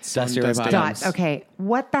on dots. Dusty on Ray Dusty. Bottoms. dots. Okay,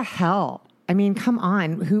 what the hell? I mean, come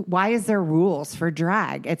on. Why is there rules for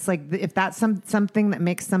drag? It's like if that's something that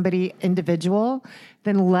makes somebody individual,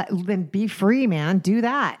 then be free, man. Do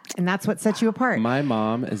that, and that's what sets you apart. My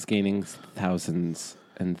mom is gaining thousands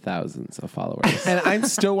and thousands of followers. And I'm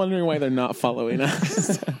still wondering why they're not following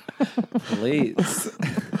us. Please.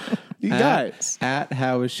 You guys, At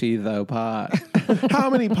How Is She Though Pod. how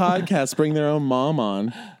many podcasts bring their own mom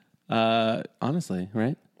on? Honestly,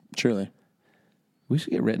 right? Truly. We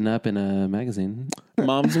should get written up in a magazine.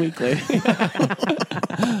 Mom's Weekly.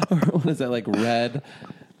 What is that like? Red?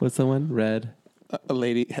 What's the one? Red. A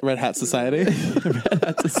lady, Red Hat Society.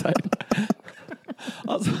 That's a side.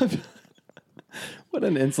 Also, what What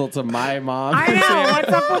an insult to my mom. I know. What's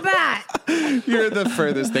up with that? You're the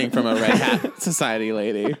furthest thing from a Red Hat Society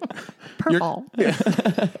lady. Purple.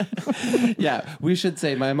 Yeah, we should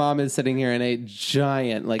say my mom is sitting here in a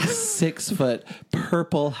giant, like 6-foot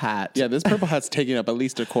purple hat. Yeah, this purple hat's taking up at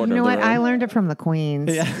least a quarter You know of the what? I room. learned it from the Queens.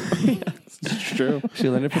 Yeah. It's true. She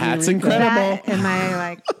learned it from Hat's Eureka. incredible. That and my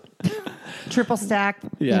like triple stack,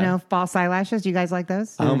 Yeah. false eyelashes. Do you guys like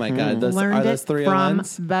those? Oh my God. Those, Learned are those it from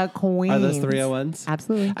 301s? the Queens. Are those 301s?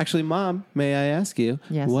 Absolutely. Actually, Mom, may I ask you,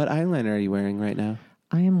 Yes. what eyeliner are you wearing right now?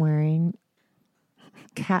 I am wearing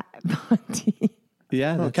Kat Von D.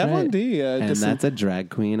 Yeah, that's Kat Von right. D, and just- that's a drag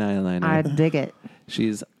queen eyeliner. I dig it.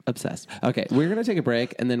 She's obsessed. Okay, we're going to take a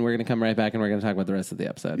break, and then we're going to come right back, and we're going to talk about the rest of the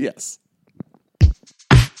episode. Yes.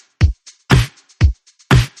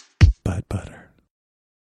 Butt butter.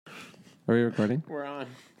 Are we recording? We're on.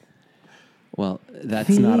 Well, that's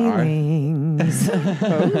not our... Feelings.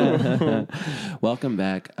 Welcome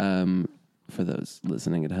back. For those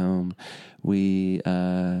listening at home, we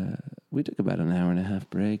took about an hour and a half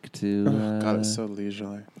break to God, it's so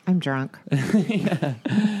leisurely. I'm drunk. to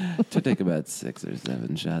take about 6 or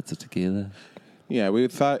 7 shots of tequila. Yeah, we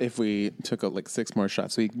thought if we took like 6 more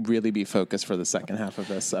shots, we'd really be focused for the second half of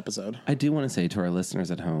this episode. I do want to say to our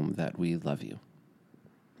listeners at home that we love you.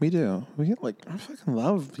 We do. We get like, I fucking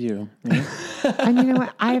love you. And you know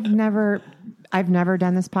what? I've never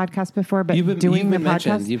done this podcast before, but doing the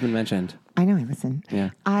podcast, You've been mentioned. I know. I listen. Yeah.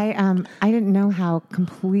 I didn't know how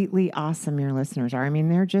completely awesome your listeners are. I mean,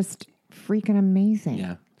 they're just freaking amazing.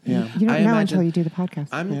 Yeah. Yeah. You don't I know imagine- until you do the podcast.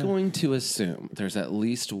 I'm going to assume there's at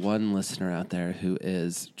least one listener out there who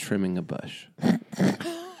is trimming a bush.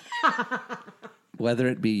 Whether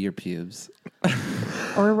it be your pubes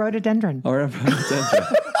or a rhododendron. or a rhododendron.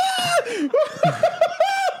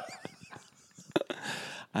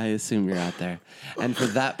 I assume you're out there. And for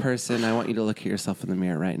that person, I want you to look at yourself in the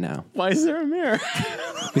mirror right now. Why is there a mirror?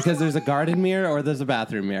 Because there's a garden mirror or there's a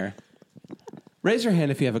bathroom mirror. Raise your hand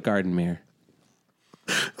if you have a garden mirror.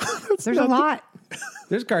 There's a lot.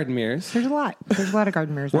 There's garden mirrors. There's a lot. There's a lot of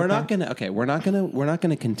garden mirrors. We're out not there. we're not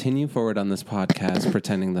gonna continue forward on this podcast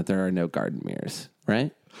pretending that there are no garden mirrors,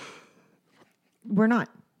 right? We're not.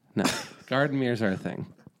 No. Garden mirrors are a thing.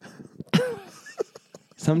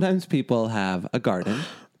 Sometimes people have a garden,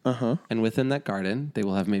 and within that garden, they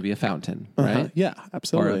will have maybe a fountain, right? Yeah,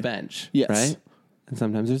 absolutely. Or a bench, Yes. right? And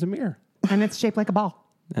sometimes there's a mirror. And it's shaped like a ball.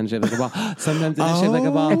 And shaped like a ball. Sometimes it is shaped like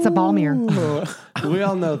a ball. It's a ball mirror. We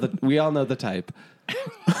all know the type.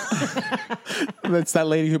 That's that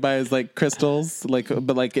lady who buys like crystals, like,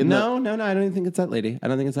 but like in No, I don't even think it's that lady. I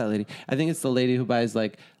don't think it's that lady. I think it's the lady who buys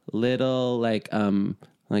like little like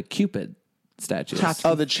Cupid statues. Tchotchkes.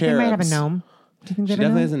 Oh, the They cherubs. might have a gnome. Do you think they She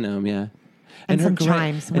have a definitely gnome? has a gnome, yeah. And some her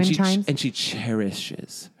chimes, and wind she, chimes. And she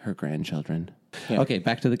cherishes her grandchildren. Yeah. Okay,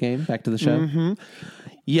 back to the game, back to the show.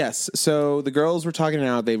 Yes. So the girls were talking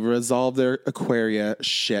now. They've resolved their Aquaria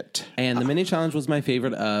shit. And the mini challenge was my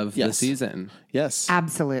favorite of the Yes. season. Yes.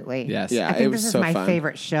 Absolutely. Yes. Yeah, I think it was this is so my fun.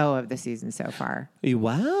 favorite show of the season so far.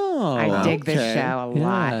 Wow. I dig this okay. show a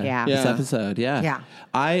lot. Yeah. This episode, yeah. Yeah.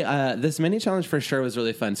 I this mini challenge for sure was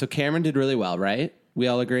really fun. So Cameron did really well, right? We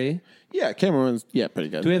all agree? Yeah, Cameron was pretty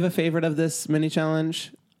good. Do we have a favorite of this mini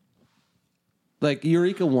challenge? Like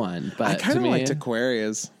Eureka won, but I kind to of me, liked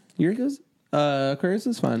Aquarius. Eureka's Aquarius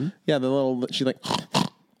was fun. Yeah, the little she like that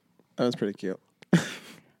was pretty cute.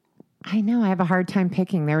 I know. I have a hard time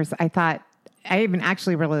picking. I even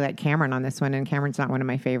actually really like Cameron on this one, and Cameron's not one of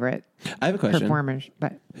my favorite I have a question. performers.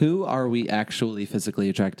 But Who are we actually physically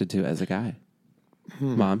attracted to as a guy?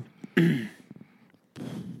 Mom.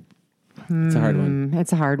 It's a hard one.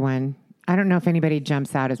 it's a hard one. I don't know if anybody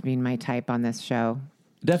jumps out as being my type on this show.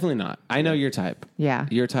 Definitely not. I know your type. Yeah.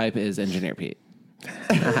 Your type is Engineer Pete.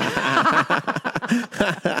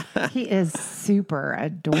 He is super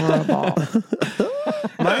adorable.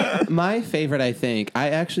 My favorite, I think, I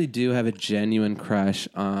actually do have a genuine crush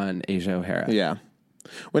on Asia O'Hara. Yeah.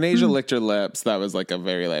 When Asia licked her lips, that was like a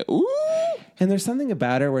very like ooh. And there's something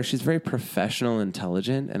about her where she's very professional,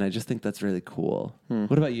 intelligent, and I just think that's really cool.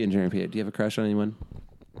 What about you, Engineer Pete? Do you have a crush on anyone?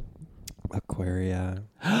 Aquaria.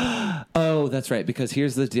 Oh, that's right. Because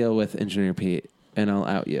here's the deal with Engineer Pete, and I'll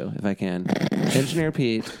out you if I can. Engineer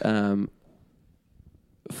Pete,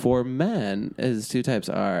 for men, his two types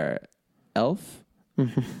are elf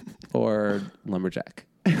or lumberjack.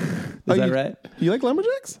 Is that right? You like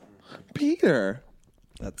lumberjacks? Peter.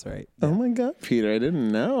 That's right. Oh my god, Peter, I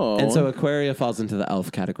didn't know. And so Aquaria falls into the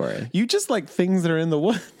elf category. you just like things that are in the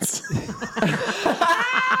woods.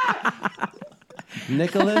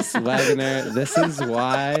 Nicholas Wagner, this is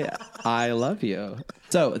why I love you.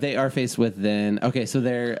 So they are faced with then. Okay, so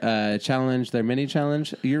their challenge, their mini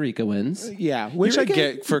challenge, Eureka wins. Yeah, which I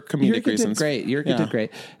get for comedic Eureka reasons. Did great. Eureka Yeah. did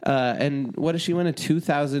great. And what does she win? A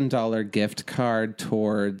 $2,000 gift card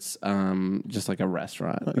towards just like a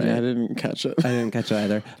restaurant. Right? Yeah, I didn't catch it. I didn't catch it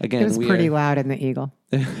either. Again, It was pretty loud in the Eagle.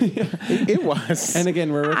 It was. And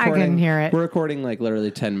again, we're I recording. couldn't hear it. We're recording like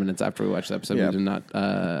literally 10 minutes after we watched the episode. Yeah. We did not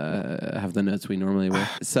have the notes we normally would.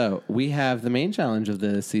 So we have the main challenge of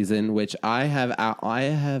the season, which I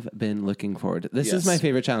have been looking forward to. This is Yes. my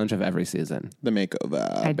favorite challenge of every season. The makeover,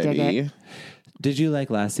 I dig baby. it. Did you like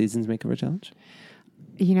last season's makeover challenge?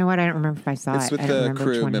 You know what? I don't remember if I saw It's it. with I don't the remember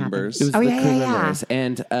which crew one happened. members. It was Oh, the yeah, crew yeah, yeah. members,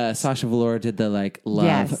 and Sasha Velour did the like love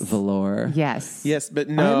Yes. velour. Yes. Yes, but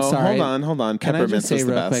no. I'm sorry. Hold on. Can I Peppermint just say was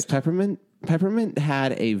the real best. quick? Peppermint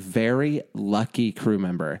had a very lucky crew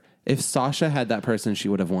member. If Sasha had that person, she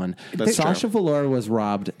would have won. That's Sasha true. Velour was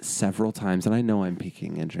robbed several times, and I know I'm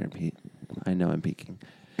peeking, Andrew Pete. I know I'm peeking.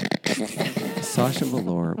 Sasha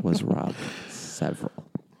Velour was robbed several.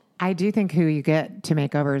 I do think who you get to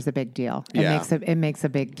make over is a big deal. Yeah. It makes a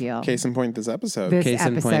big deal. Case in point, this episode. This Case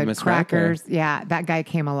in point, episode, Miss Cracker. Crackers, yeah, that guy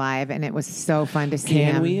came alive, and it was so fun to see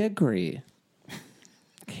Can him. we agree?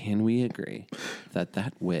 Can we agree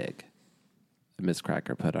that wig Miss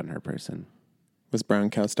Cracker put on her person Was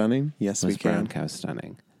Brown Cow stunning? Yes, was we can. brown cow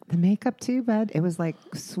stunning? The makeup too, bud. It was like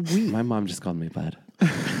sweet. My mom just called me bud.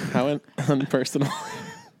 How unpersonal.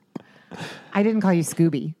 I didn't call you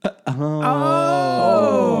Scooby.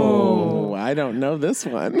 Oh, I don't know this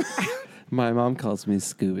one. My mom calls me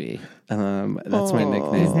Scooby. That's my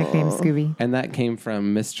nickname. His nickname is Scooby. And that came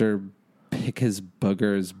from Mr. Pick His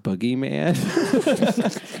Boogers Boogeyman.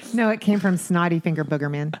 No, it came from Snotty Finger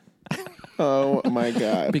Boogerman. Oh my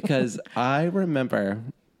god. Because I remember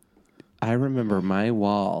my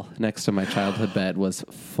wall next to my childhood bed was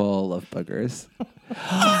full of boogers.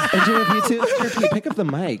 And Junior Pete, too. Junior Pete, pick up the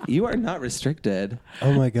mic. You are not restricted.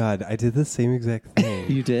 Oh my God, I did the same exact thing.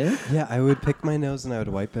 You did? Yeah, I would pick my nose and I would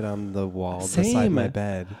wipe it on the wall beside Same. my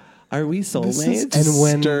bed. Are we This is soulmates? And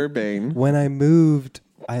when- disturbing. When I moved,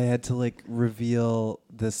 I had to like reveal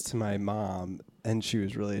this to my mom, and she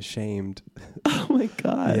was really ashamed. Oh my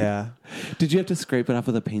God. Yeah. Did you have to scrape it off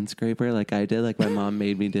with a paint scraper like I did, like my mom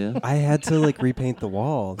made me do? I had to like repaint the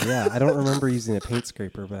wall. Yeah, I don't remember using a paint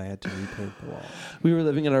scraper, but I had to repaint the wall. We were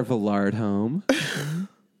living in our Villard home.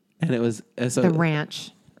 And it was... So, The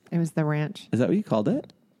ranch. It was the ranch. Is that what you called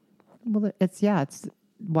it? Well, it's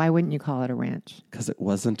why wouldn't you call it a ranch? Because it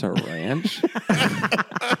wasn't a ranch.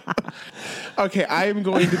 Okay, I'm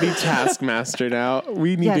going to be Taskmaster now.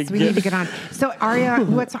 We need Yes, to we get need to get on. So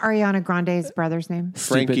what's Ariana Grande's brother's name?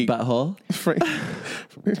 Frankie. Stupid butthole.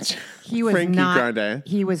 He was Frankie not. Grande.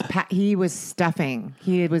 He was stuffing.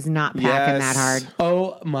 He was not packing Yes. that hard.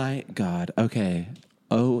 Oh my God. Okay.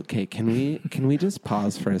 Can we just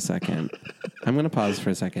pause for a second? I'm going to pause for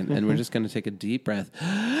a second, and we're just going to take a deep breath.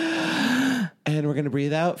 And we're going to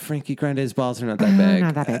breathe out. Frankie Grande's balls are not that big.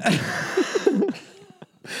 Not that big.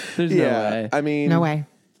 There's no way. I mean, No way.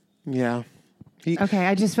 Yeah. Okay,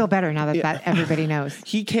 I just feel better now that everybody knows.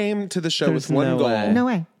 He came to the show There's with one no goal. way. No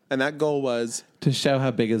way. And that goal was To show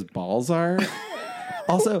how big his balls are.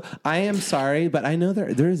 Also, I am sorry, but I know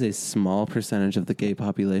there is a small percentage of the gay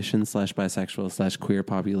population / bisexual / queer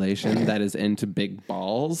population that is into big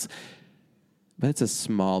balls. But it's a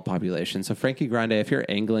small population. So Frankie Grande, if you're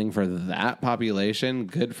angling for that population,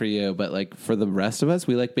 good for you. But like for the rest of us,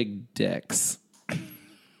 we like big dicks.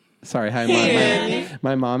 Sorry, hi, Mom.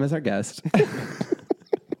 My mom is our guest.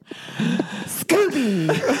 Scooby.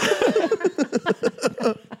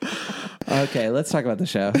 Okay, let's talk about the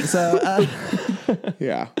show. So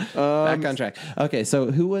yeah. back on track. Okay,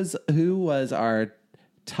 so who was our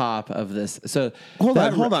top of this? So Hold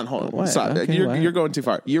that- on. What? Stop. Okay, you're, what? you're going too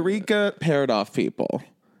far. Eureka paired off people.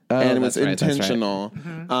 and it was that's right, that's right.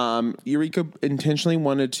 intentional. Eureka intentionally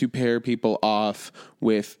wanted to pair people off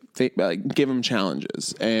with, give them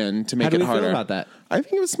challenges and to make How do it we harder. feel about that? I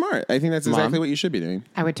think it was smart. I think that's Mom? exactly what you should be doing.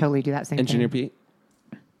 I would totally do that same Engineer thing.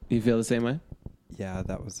 Pete, you feel the same way? Yeah,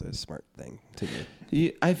 that was a smart thing to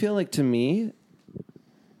do. I feel like, to me,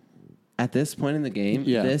 at this point in the game,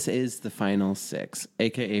 Yeah. this is the final 6,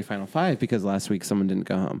 a.k.a. final 5, because last week someone didn't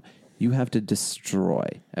go home. You have to destroy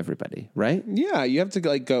everybody, right? Yeah, you have to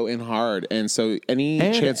go in hard, and so any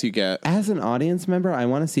And chance you get. As an audience member, I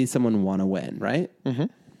want to see someone want to win, right?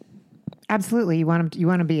 Absolutely. You want them. You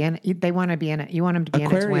want to be in. They want to be in it. You want them to be in it.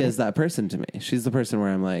 to Aquaria win is it. that person to me. She's the person where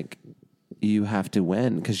I'm like, you have to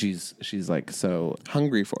win because she's like so.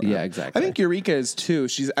 Hungry for it. Yeah, exactly. I think Eureka is too.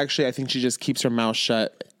 She's actually, I think she just keeps her mouth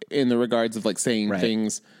shut in the regards of saying Right.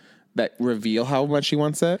 things that reveal how much she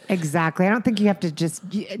wants it. Exactly. I don't think you have to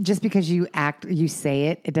just because you say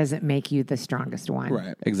it, it doesn't make you the strongest one.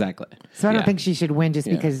 Right. Exactly. So I don't Yeah. think she should win just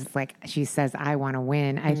because like she says, I want to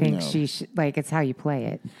win. I think she should, like, it's how you play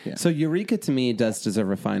it. Yeah. So Eureka to me does deserve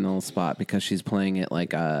a final spot because she's playing it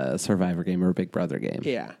like a Survivor game or a Big Brother game.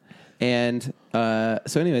 Yeah. And so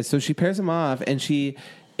anyway, so she pairs him off, and she,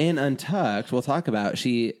 in Untucked, we'll talk about,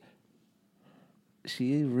 she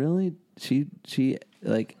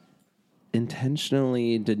like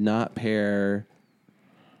intentionally did not pair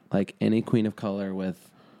like any queen of color with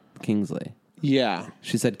Kingsley. Yeah.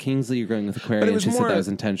 She said, Kingsley, you're going with Aquaria, But it and was she said more- that was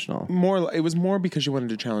intentional. It was more because you wanted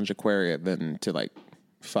to challenge Aquaria than to like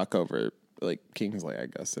fuck over like Kingsley, I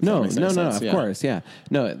guess. if that No, makes any sense. of Yeah. course, yeah.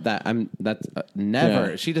 No, that's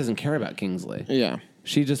never. Yeah. She doesn't care about Kingsley. Yeah.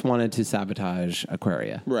 She just wanted to sabotage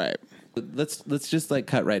Aquaria. Right. Let's just like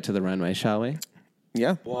cut right to the runway, shall we?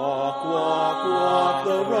 Yeah.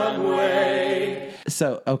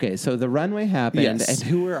 So the runway happened, Yes. and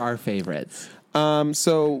who were our favorites?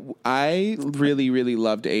 So I really, really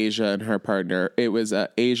loved Asia and her partner. It was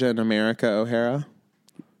Asia and America O'Hara.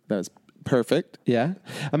 That was perfect. Yeah,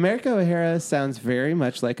 America O'Hara sounds very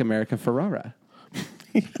much like America Ferrara,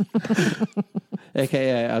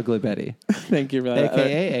 aka Ugly Betty, Thank you for that.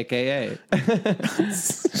 aka.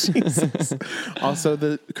 Jesus. Also,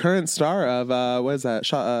 the current star of what is that?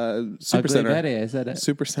 Super Ugly Center. Betty, I said it.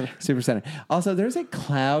 Super Center. Super Center. Also, there's a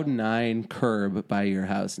Cloud9 curb by your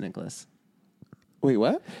house, Nicholas. Wait,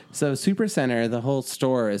 what? So Super Center, the whole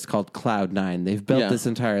store is called Cloud9. They've built Yeah. this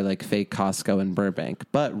entire like fake Costco in Burbank,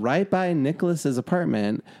 but right by Nicholas's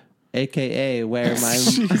apartment, aka where my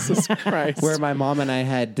Jesus Christ. where my mom and I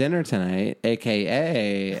had dinner tonight,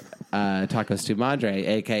 aka Tacos Tu Madre,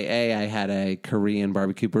 aka I had a Korean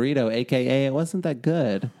barbecue burrito, aka it wasn't that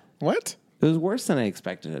good. What? It was worse than I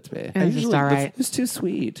expected it to be. It was just all right. It was too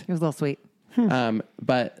sweet. It was a little sweet.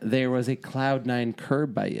 But there was a Cloud9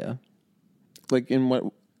 curb by you. Like in what?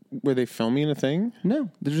 Were they filming a thing? No,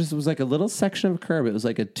 there just was like a little section of curb. It was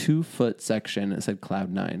like a 2-foot section. It said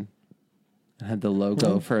Cloud9. It had the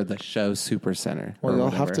logo for the show Super Center. Well, or you'll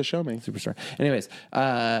have whatever. to show me. Superstar. Anyways,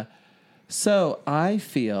 so I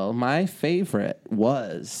feel my favorite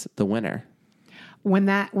was the winner.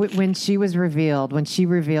 When she was revealed, when she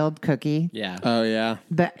revealed Cookie, Yeah. Oh yeah.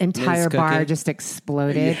 the entire Cookie? bar just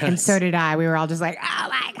exploded, and Yes. so did I. We were all just like, "Oh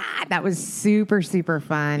my god, that was super super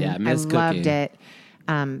fun!" Yeah, Miss I loved Cookie. it.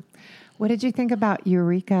 What did you think about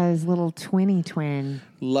Eureka's little twinny twin?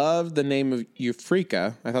 Loved the name of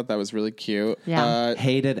Euphorica. I thought that was really cute. Yeah.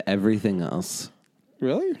 Hated everything else.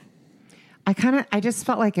 Really? I just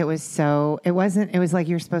felt like it was it was like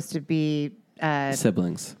you're supposed to be,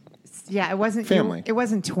 Siblings. yeah, it wasn't Family. it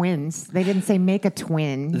wasn't twins. They didn't say make a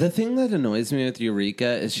twin. The thing that annoys me with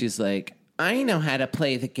Eureka is she's like, I know how to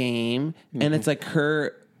play the game. And it's like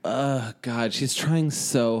her, oh God, she's trying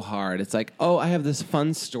so hard. It's like, oh, I have this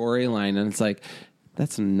fun storyline. And it's like,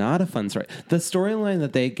 that's not a fun story. The storyline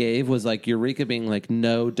that they gave was like Eureka being like,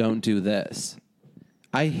 no, don't do this.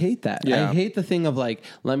 I hate that. Yeah. I hate the thing of like,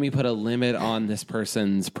 let me put a limit on this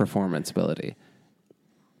person's performance ability.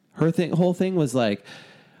 Her whole thing was like,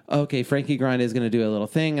 okay, Frankie Grande is going to do a little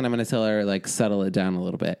thing, and I'm going to tell her like settle it down a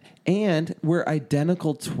little bit. And we're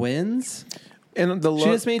identical twins. And the She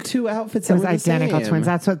look. just made 2 outfits. It was that were the identical same. twins.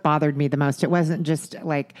 That's what bothered me the most. It wasn't just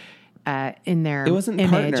like in their It wasn't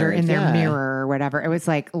image or partnered, in their yeah. mirror or whatever. It was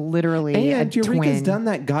like literally And a Eureka's twin. done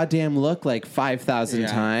that goddamn look like 5,000 Yeah,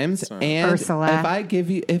 times. so- And Ursula.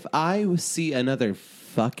 if I see another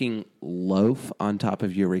fucking loaf on top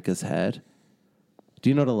of Eureka's head, do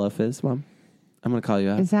you know what a loaf is, Mom? I'm gonna call you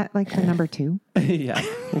out. Is that like the number 2? Yeah.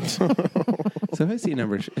 So if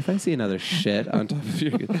I see another shit on top of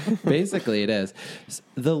your, basically it is.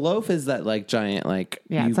 The loaf is that like giant like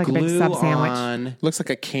Yeah, you it's like a big glue sub sandwich. on. looks like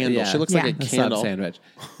a candle. Yeah. She looks Yeah. like a A sub candle. sandwich.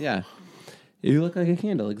 Yeah. You look like a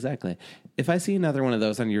candle, exactly. If I see another one of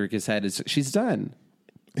those on Eureka's head, she's done.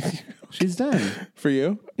 She's done. For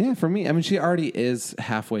you? Yeah, for me. I mean, she already is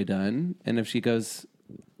halfway done, and if she goes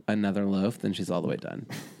another loaf, then she's all the way done.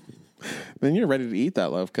 Then you're ready to eat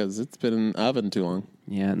that loaf because it's been in the oven too long.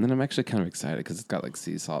 Yeah, and then I'm actually kind of excited because it's got like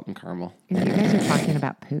sea salt and caramel. You guys are talking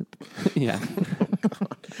about poop. Yeah.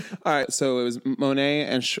 All right, so it was Monet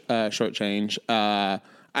and Short Change.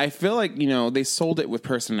 I feel like they sold it with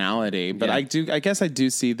personality, but Yeah. I guess I do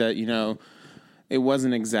see that it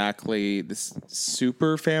wasn't exactly this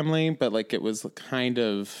super family, but like it was kind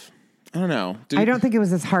of I don't know. I don't think it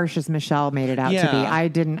was as harsh as Michelle made it out to be.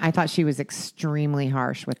 Yeah. I thought she was extremely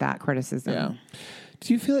harsh with that criticism. Yeah.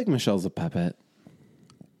 Do you feel like Michelle's a puppet?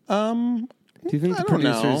 Do you think I don't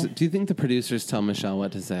know. Do you think the producers tell Michelle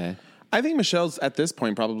what to say? I think Michelle's at this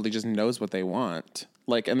point probably just knows what they want.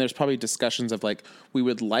 Like, and there's probably discussions of like, we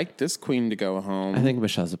would like this queen to go home. I think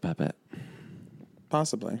Michelle's a puppet.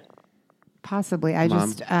 Possibly. I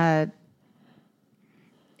Mom. just,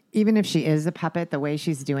 even if she is a puppet, the way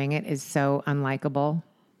she's doing it is so unlikable.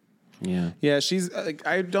 Yeah. Yeah, she's. Like,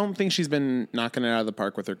 I don't think she's been knocking it out of the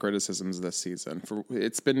park with her criticisms this season.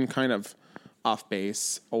 It's been kind of off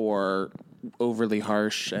base or overly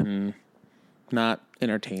harsh and not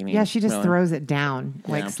entertaining. Yeah, she just really. throws it down,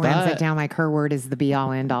 like Yeah. slams But- it down like her word is the be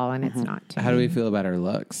all end all, and it's not. to How do me. we feel about her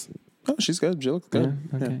looks? Oh, she's good. She looks good.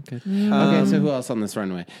 Okay, good. Okay, so who else on this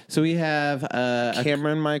runway? So we have.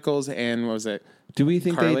 Cameron Michaels and what was it? Do we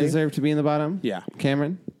think Carly? they deserve to be in the bottom? Yeah.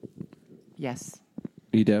 Cameron? Yes.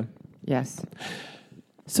 You do? Yes.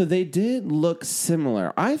 So they did look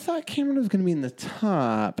similar. I thought Cameron was going to be in the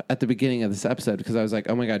top at the beginning of this episode because I was like,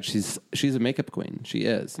 oh my God, she's a makeup queen. She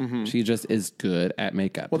is. She just is good at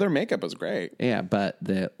makeup. Well, their makeup was great. Yeah, but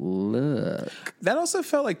the look. That also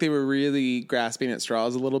felt like they were really grasping at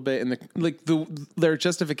straws a little bit, and their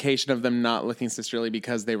justification of them not looking sisterly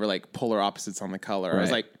because they were like polar opposites on the color. I was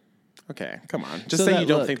Right. like, okay, come on, just So say that you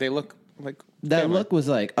don't look- think they look like That Cameron. look was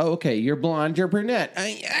like, oh, okay, you're blonde, you're brunette.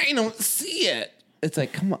 I don't see it. It's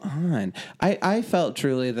like, come on. I felt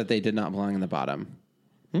truly that they did not belong in the bottom.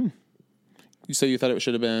 So you thought it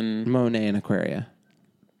should have been Monet and Aquaria,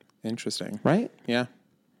 interesting, right? Yeah.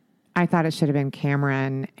 I thought it should have been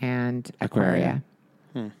Cameron and Aquaria.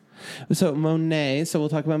 Aquaria. So Monet, so we'll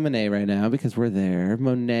talk about Monet right now because we're there.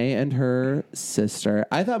 Monet and her sister.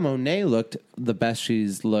 I thought Monet looked the best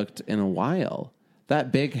she's looked in a while.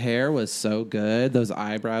 That big hair was so good. Those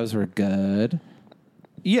eyebrows were good.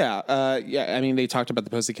 Yeah, yeah. I mean, they talked about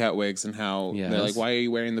the Pussycat wigs and how Yes. they're like, "Why are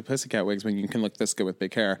you wearing the Pussycat wigs when you can look this good with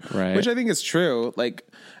big hair?" Right. Which I think is true. Like,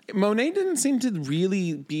 Monet didn't seem to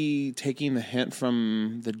really be taking the hint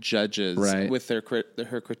from the judges Right. with her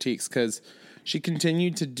critiques because she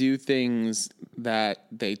continued to do things that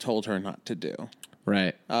they told her not to do.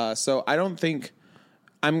 Right. So I don't think.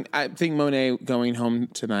 I think Monet going home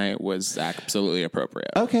tonight was absolutely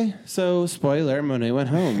appropriate. Okay, so spoiler, Monet went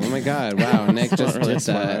home. Oh my God, wow, Nick just Really did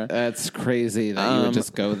spoiler. that. That's crazy that you would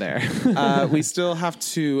just go there. We still have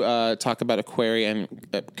to talk about Aquaria and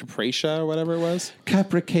Capricia or whatever it was.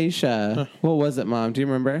 Capricacia. What was it, Mom? Do you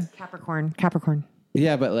remember? Capricorn.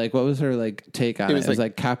 Yeah, but like, what was her like take on it? was It was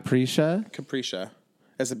like Capricia. Capricia.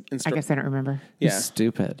 As a I guess I don't remember. You're yeah.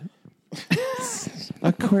 stupid.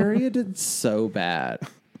 Aquaria did so bad.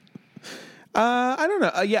 I don't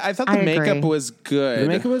know. Yeah, I thought the I agree. makeup was good. The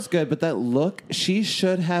makeup was good, but that look, she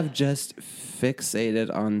should have just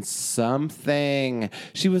fixated on something.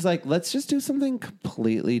 She was like, let's just do something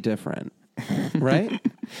completely different. Right?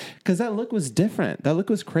 Because that look was different. That look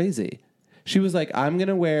was crazy. She was like, I'm going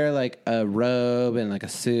to wear like a robe and like a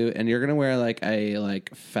suit, and you're going to wear like a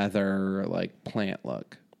like feather, like plant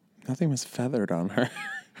look. Nothing was feathered on her.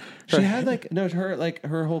 She had like, no,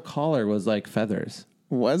 her whole collar was like feathers.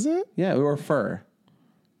 Was it? Yeah, or fur.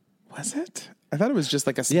 Was it? I thought it was just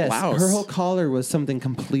like a Yes, blouse. her whole collar was something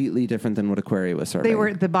completely different than what Aquaria was serving. They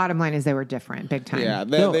were. The bottom line is they were different, big time. Yeah,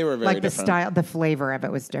 No, they were very like different. the style, the flavor of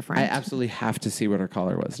it was different. I absolutely have to see what her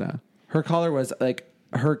collar was now. Her collar was like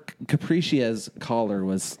her Capricia's collar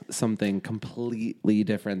was something completely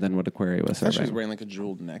different than what Aquaria was I thought she serving. was wearing like a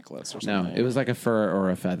jeweled necklace or No, something. it was like a fur or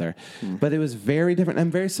a feather, but it was very different.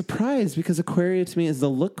 I'm very surprised because Aquaria to me is the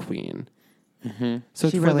look queen. So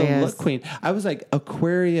She for really the is. look queen, I was like,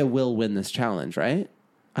 Aquaria will win this challenge, right?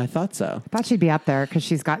 I thought so. Thought she'd be up there because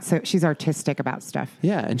she's artistic about stuff.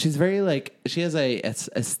 Yeah, and she's very like she has a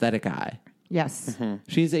aesthetic eye. Yes.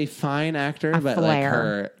 She's a fine actor, but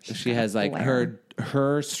flair. like she has like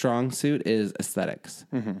her strong suit is aesthetics.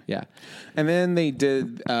 Yeah. And then they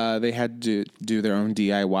had to do their own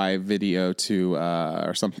DIY video to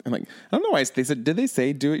or something. Like, I don't know why they said. Did they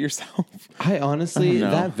say do it yourself? I honestly,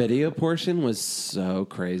 know. that video portion was so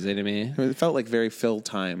crazy to me. It felt like very fill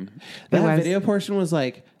time. That was. video portion was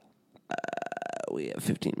like, we have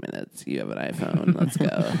 15 minutes. You have an iPhone. Let's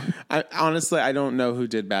go. Honestly, I don't know who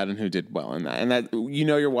did bad and who did well in that. And that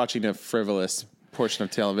you're watching a frivolous portion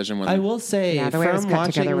of television. When I will say, Yeah, the way it was from cut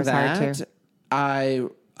watching together was hard, that, too.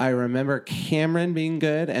 I remember Cameron being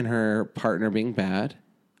good and her partner being bad.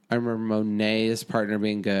 I remember Monet's partner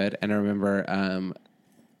being good, and I remember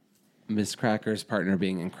Miss Cracker's partner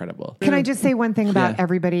being incredible. Can I just say one thing about Yeah.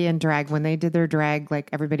 everybody in drag? When they did their drag, like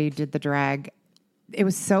everybody did the drag it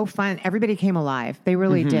was so fun. Everybody came alive. They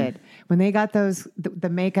really did. When they got those, the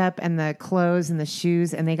makeup and the clothes and the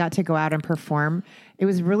shoes, and they got to go out and perform, it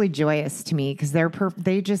was really joyous to me because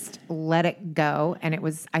they just let it go. And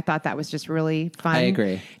I thought that was just really fun. I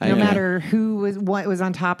agree. No matter what was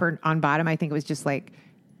on top or on bottom, I think it was just like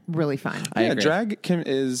really fun. I Yeah, agree. drag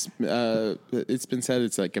is. It's been said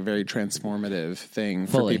it's like a very transformative thing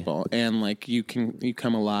Fully. for people, and like you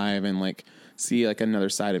come alive and like see like another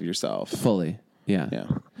side of yourself. Fully. Yeah. Yeah.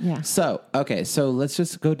 Yeah. So, okay. So let's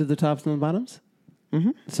just go to the tops and the bottoms. Mm-hmm.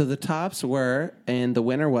 So the tops were, and the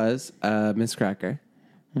winner was Miss Cracker.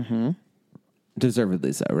 Mm-hmm.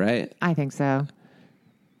 Deservedly so, right? I think so.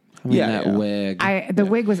 I mean, Yeah, that yeah. wig. The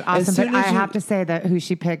wig was awesome, soon but I as you- have to say that who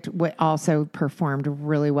she picked also performed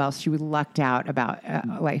really well. She lucked out about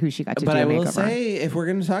like who she got to But do I a will makeover. say, if we're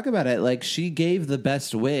going to talk about it, like she gave the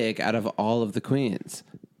best wig out of all of the queens.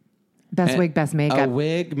 Best wig, best makeup. A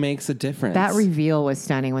wig makes a difference. That reveal was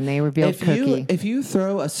stunning when they revealed Cookie. If you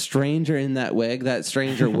throw a stranger in that wig, that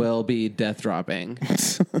stranger will be death dropping.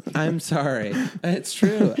 I'm sorry, it's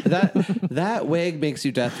true. That wig makes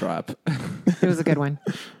you death drop. It was a good one.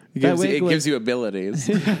 It gives, wig it was- gives you abilities.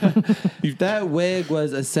 That wig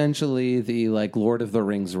was essentially the like Lord of the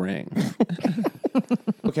Rings ring.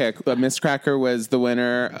 Okay, Miss Cracker was the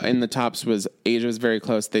winner. In the tops was Asia was very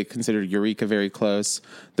close. They considered Eureka very close.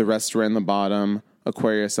 The rest were in the bottom.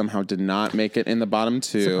 Aquarius somehow did not make it in the bottom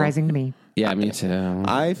two. Surprising to me. Yeah, me too.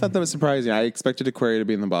 I thought that was surprising. I expected Aquaria to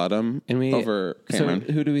be in the bottom over Cameron.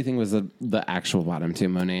 So who do we think was the actual bottom two,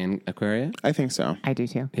 Monet and Aquaria? I think so. I do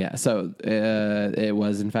too. Yeah, so it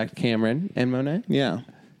was in fact Cameron and Monet, Yeah.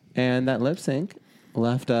 and that lip sync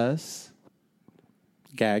left us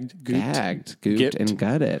Gagged. Gooped. gagged, gooped, Gipped. and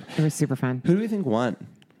gutted. It was super fun. Who do we think won?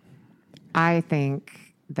 I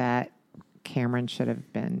think that Cameron should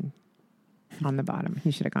have been on the bottom.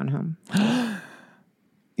 He should have gone home.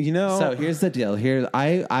 You know, So here's the deal. Here,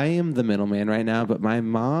 I am the middleman right now, but my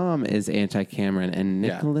mom is anti-Cameron, and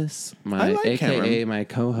Yeah. Nicholas, I like AKA Cameron. my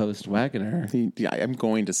co-host Wagoner, yeah, I'm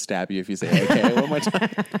going to stab you if you say okay one more time.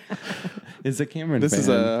 is a Cameron This fan. is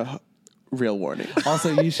a real warning.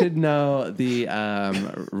 Also, you should know the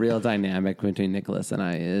real dynamic between Nicholas and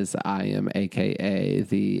I is I am AKA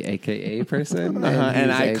the AKA person, And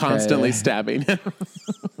he's I AKA constantly stabbing him.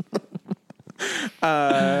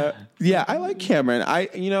 Yeah, I like Cameron.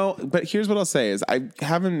 But here's what I'll say is I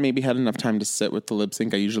haven't maybe had enough time to sit with the lip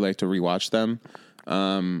sync. I usually like to rewatch them.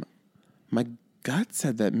 My gut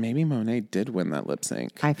said that maybe Monet did win that lip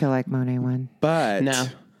sync, I feel like Monet won. but No,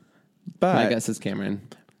 but my guess is Cameron.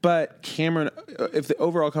 But Cameron, if the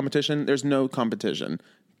overall competition, there's no competition.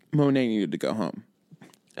 Monet needed to go home.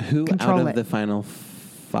 Who Control out of it. the final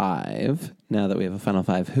five? Now that we have a final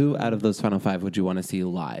five, who out of those final five would you want to see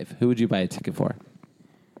live? Who would you buy a ticket for?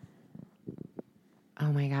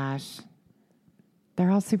 Oh my gosh. They're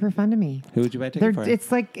all super fun to me. Who would you buy a ticket for?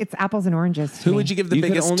 It's like it's apples and oranges. to Who me. would you give the you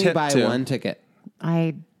biggest could only tip buy to? one ticket.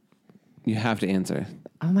 You have to answer.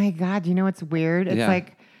 Oh my God. You know what's weird? It's Yeah.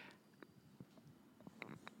 like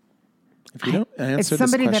If you don't answer it's this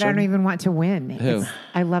somebody that I question- don't even want to win. Who?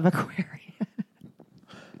 I love Aquaria.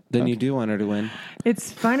 Then you do want her to win.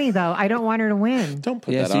 It's funny though. I don't want her to win. Don't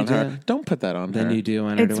put Yes, that on you her. do. Don't put that on her. Then you do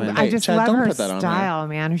want her It's, to win. I just Chad, love don't her put that on her. style,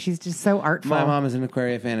 man. She's just so artful. My mom is an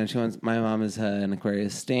Aquaria fan, and she wants. My mom is an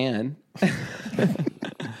Aquarius stan.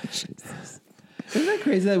 Isn't that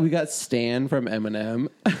crazy that we got Stan from Eminem?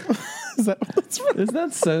 Isn't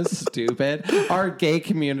that so stupid? Our gay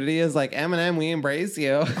community is like, Eminem, we embrace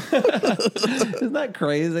you. Isn't that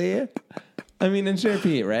crazy? I mean, and Cher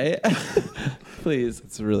Pete, right? Please.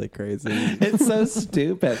 It's really crazy. It's so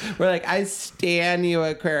stupid. We're like, I stan you,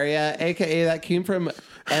 Aquaria, aka that came from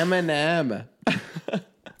Eminem.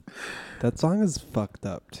 That song is fucked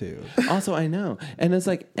up too. Also, I know. And it's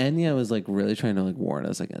like Enya was like really trying to like warn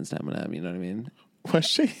us against Eminem, you know what I mean? Was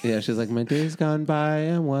she? Yeah, she's like, my day's gone by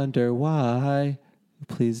and wonder why.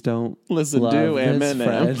 Please don't Listen love to this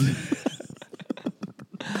Eminem. friend.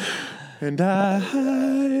 And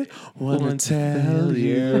I want to tell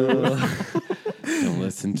you Don't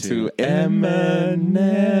listen to to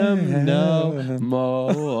Eminem no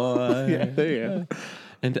more. Yeah, there you go.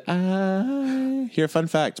 And I... Here, fun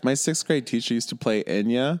fact. My 6th grade teacher used to play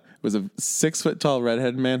Enya. It was a 6 foot tall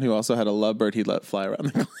redheaded man who also had a lovebird he'd let fly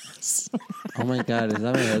around the class. Oh my God, is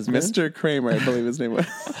that my husband? Mr. Kramer, I believe his name was.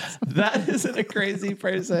 That isn't a crazy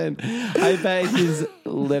person. I bet he's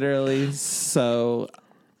literally so...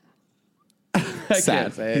 I can't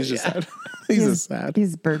Sad. say it. He's just Yeah. sad. He's just sad.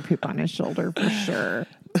 He's bird poop on his shoulder for sure.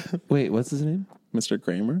 Wait, what's his name? Mr.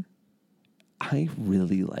 Kramer. I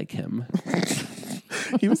really like him.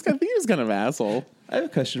 He was kind of an asshole. I have a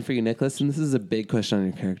question for you, Nicholas, and this is a big question on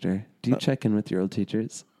your character. Do you check in with your old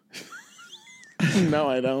teachers? No,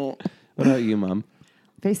 I don't. What about you, Mom?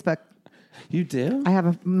 Facebook. You do? I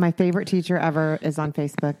have my favorite teacher ever is on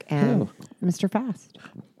Facebook, and Mr. Fast.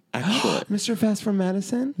 Actually, Mr. Fast from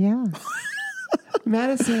Madison? Yeah.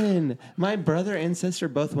 Madison. My brother and sister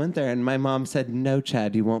both went there, and my mom said, no,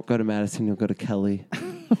 Chad, you won't go to Madison. You'll go to Kelly.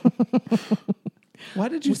 Why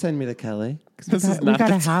did you send me to Kelly? this is We not got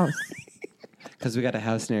the a house. Because we got a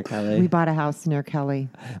house near We Kelly. bought a house near Kelly.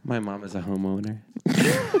 My mom is a homeowner.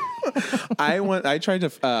 I tried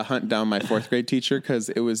to hunt down my 4th grade teacher because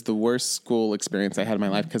it was the worst school experience I had in my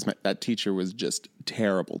life because that teacher was just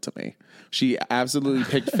terrible to me. She absolutely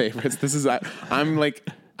picked favorites. I'm like,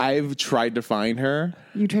 I've tried to find her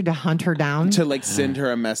You tried to hunt her down? to like send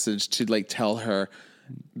her a message to like tell her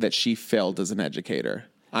that she failed as an educator.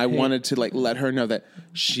 I wanted to like let her know that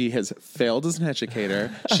she has failed as an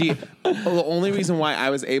educator. The only reason why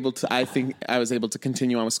I think I was able to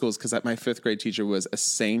continue on with school is because my 5th grade teacher was a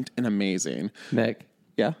saint and amazing. Nick,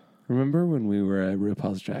 Yeah. remember when we were at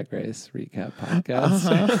RuPaul's Drag Race recap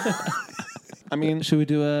podcast? I mean, Should we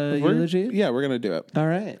do a eulogy? Yeah, we're going to do it. All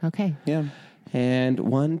right. Okay. Yeah. And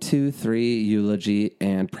 1, 2, 3, eulogy,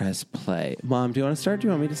 and press play. Mom, do you want to start? Do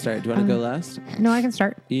you want me to start? Do you want to go last? No, I can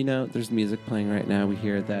start. You know, there's music playing right now. We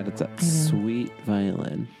hear that. It's a sweet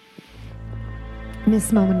violin.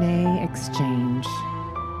 Miss Monet Exchange.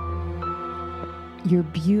 Your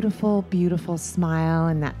beautiful, beautiful smile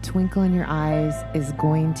and that twinkle in your eyes is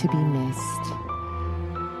going to be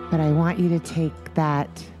missed. But I want you to take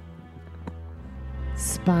that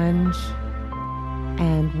sponge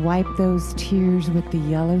and wipe those tears with the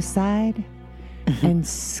yellow side and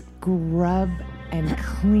scrub and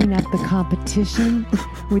clean up the competition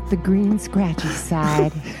with the green scratchy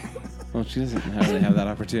side Well, she doesn't really have that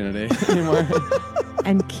opportunity anymore.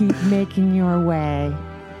 and keep making your way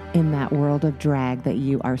in that world of drag that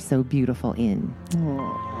you are so beautiful in.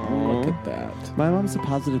 Look at that. My mom's a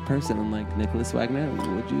positive person, and like Nicholas Wagner,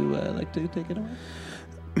 would you like to take it away?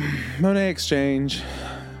 Monet Exchange.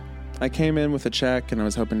 I came in with a check and I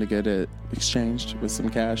was hoping to get it exchanged with some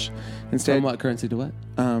cash. Instead, From what currency to what?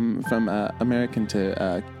 from American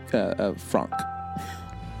to franc.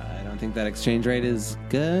 I don't think that exchange rate is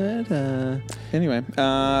good. Anyway,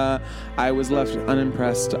 I was left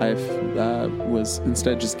unimpressed. I was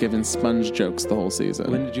instead just given sponge jokes the whole season.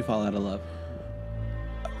 When did you fall out of love?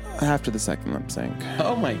 After the second lip sync.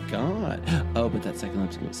 Oh my god! Oh, but that second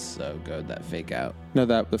lip sync was so good. That fake out. No,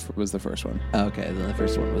 that was the first one. Okay, then the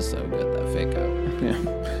first one was so good. That fake out.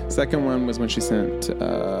 Yeah. Second one was when she sent,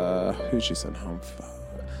 who'd she send home?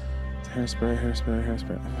 Hairspray.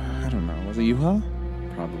 I don't know. Was it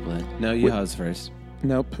Yuha? Probably. No, you was first.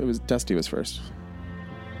 Nope. It was Dusty was first.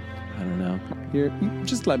 I don't know. You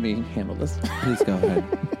just let me handle this. Please go ahead.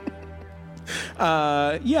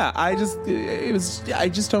 Yeah, I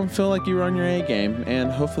just don't feel like you were on your A game,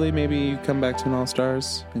 and hopefully maybe you come back to an All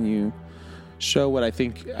Stars and you show what I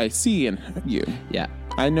think I see in you. Yeah.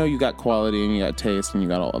 I know you got quality and you got taste and you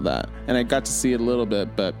got all of that, and I got to see it a little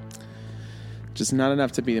bit, but just not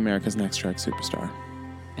enough to be America's Next Drag Superstar.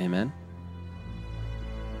 Amen.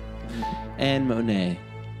 And Monet,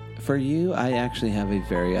 for you, I actually have a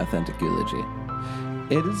very authentic eulogy.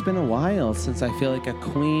 It has been a while since I feel like a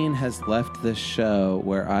queen has left this show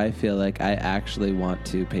where I feel like I actually want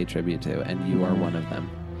to pay tribute to, and you are one of them.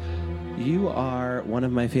 You are one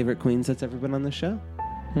of my favorite queens that's ever been on the show.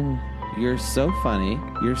 You're so funny.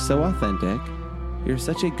 You're so authentic. You're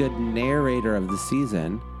such a good narrator of the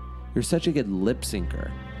season. You're such a good lip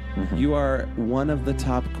syncer. You are one of the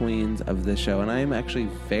top queens of this show, and I am actually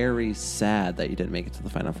very sad that you didn't make it to the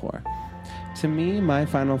Final Four. To me, my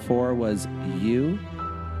Final Four was you,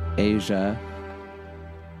 Asia,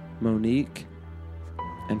 Monique,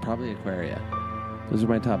 and probably Aquaria. Those are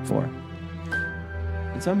my top 4.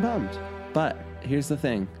 And so I'm bummed. But here's the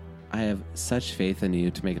thing. I have such faith in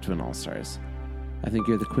you to make it to an All-Stars. I think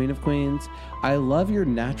you're the queen of queens. I love your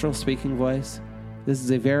natural speaking voice. This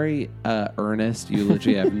is a very earnest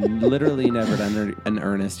eulogy. I've literally never done an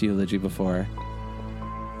earnest eulogy before.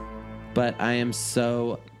 But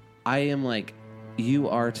you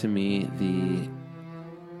are to me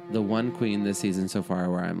the one queen this season so far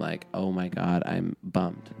where I'm like, oh my God, I'm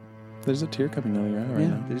bummed. There's a tear coming out of your eye right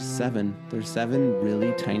now. There's 7. There's 7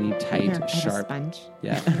 really tiny, tight, Here, have a sharp. sponge.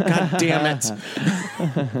 Yeah. God damn it.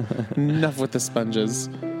 Enough with the sponges.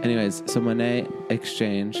 Anyways, so Monet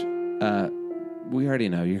Exchange, we already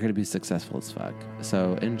know you're going to be successful as fuck.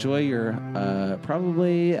 So enjoy your,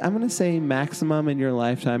 probably, I'm going to say maximum in your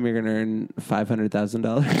lifetime, you're going to earn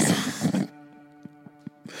 $500,000.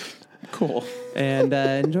 Cool. And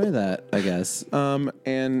enjoy that, I guess. And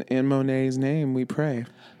in Monet's name, we pray.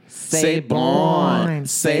 Say bon.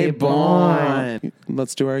 Say bon.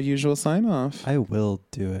 Let's do our usual sign off. I will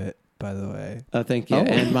do it, by the way. Oh, thank you.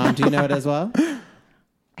 And Mom, do you know it as well?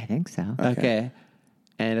 I think so. Okay.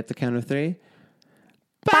 And at the count of 3.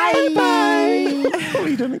 Bye.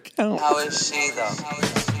 We didn't count. How is she though?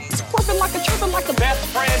 Squirting like a best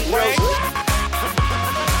friend ring.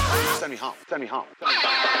 Send me home. Send me home.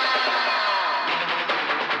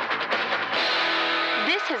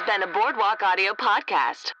 This has been a Boardwalk Audio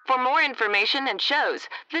podcast. For more information and shows,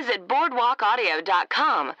 visit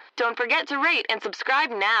boardwalkaudio.com. Don't forget to rate and subscribe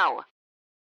now.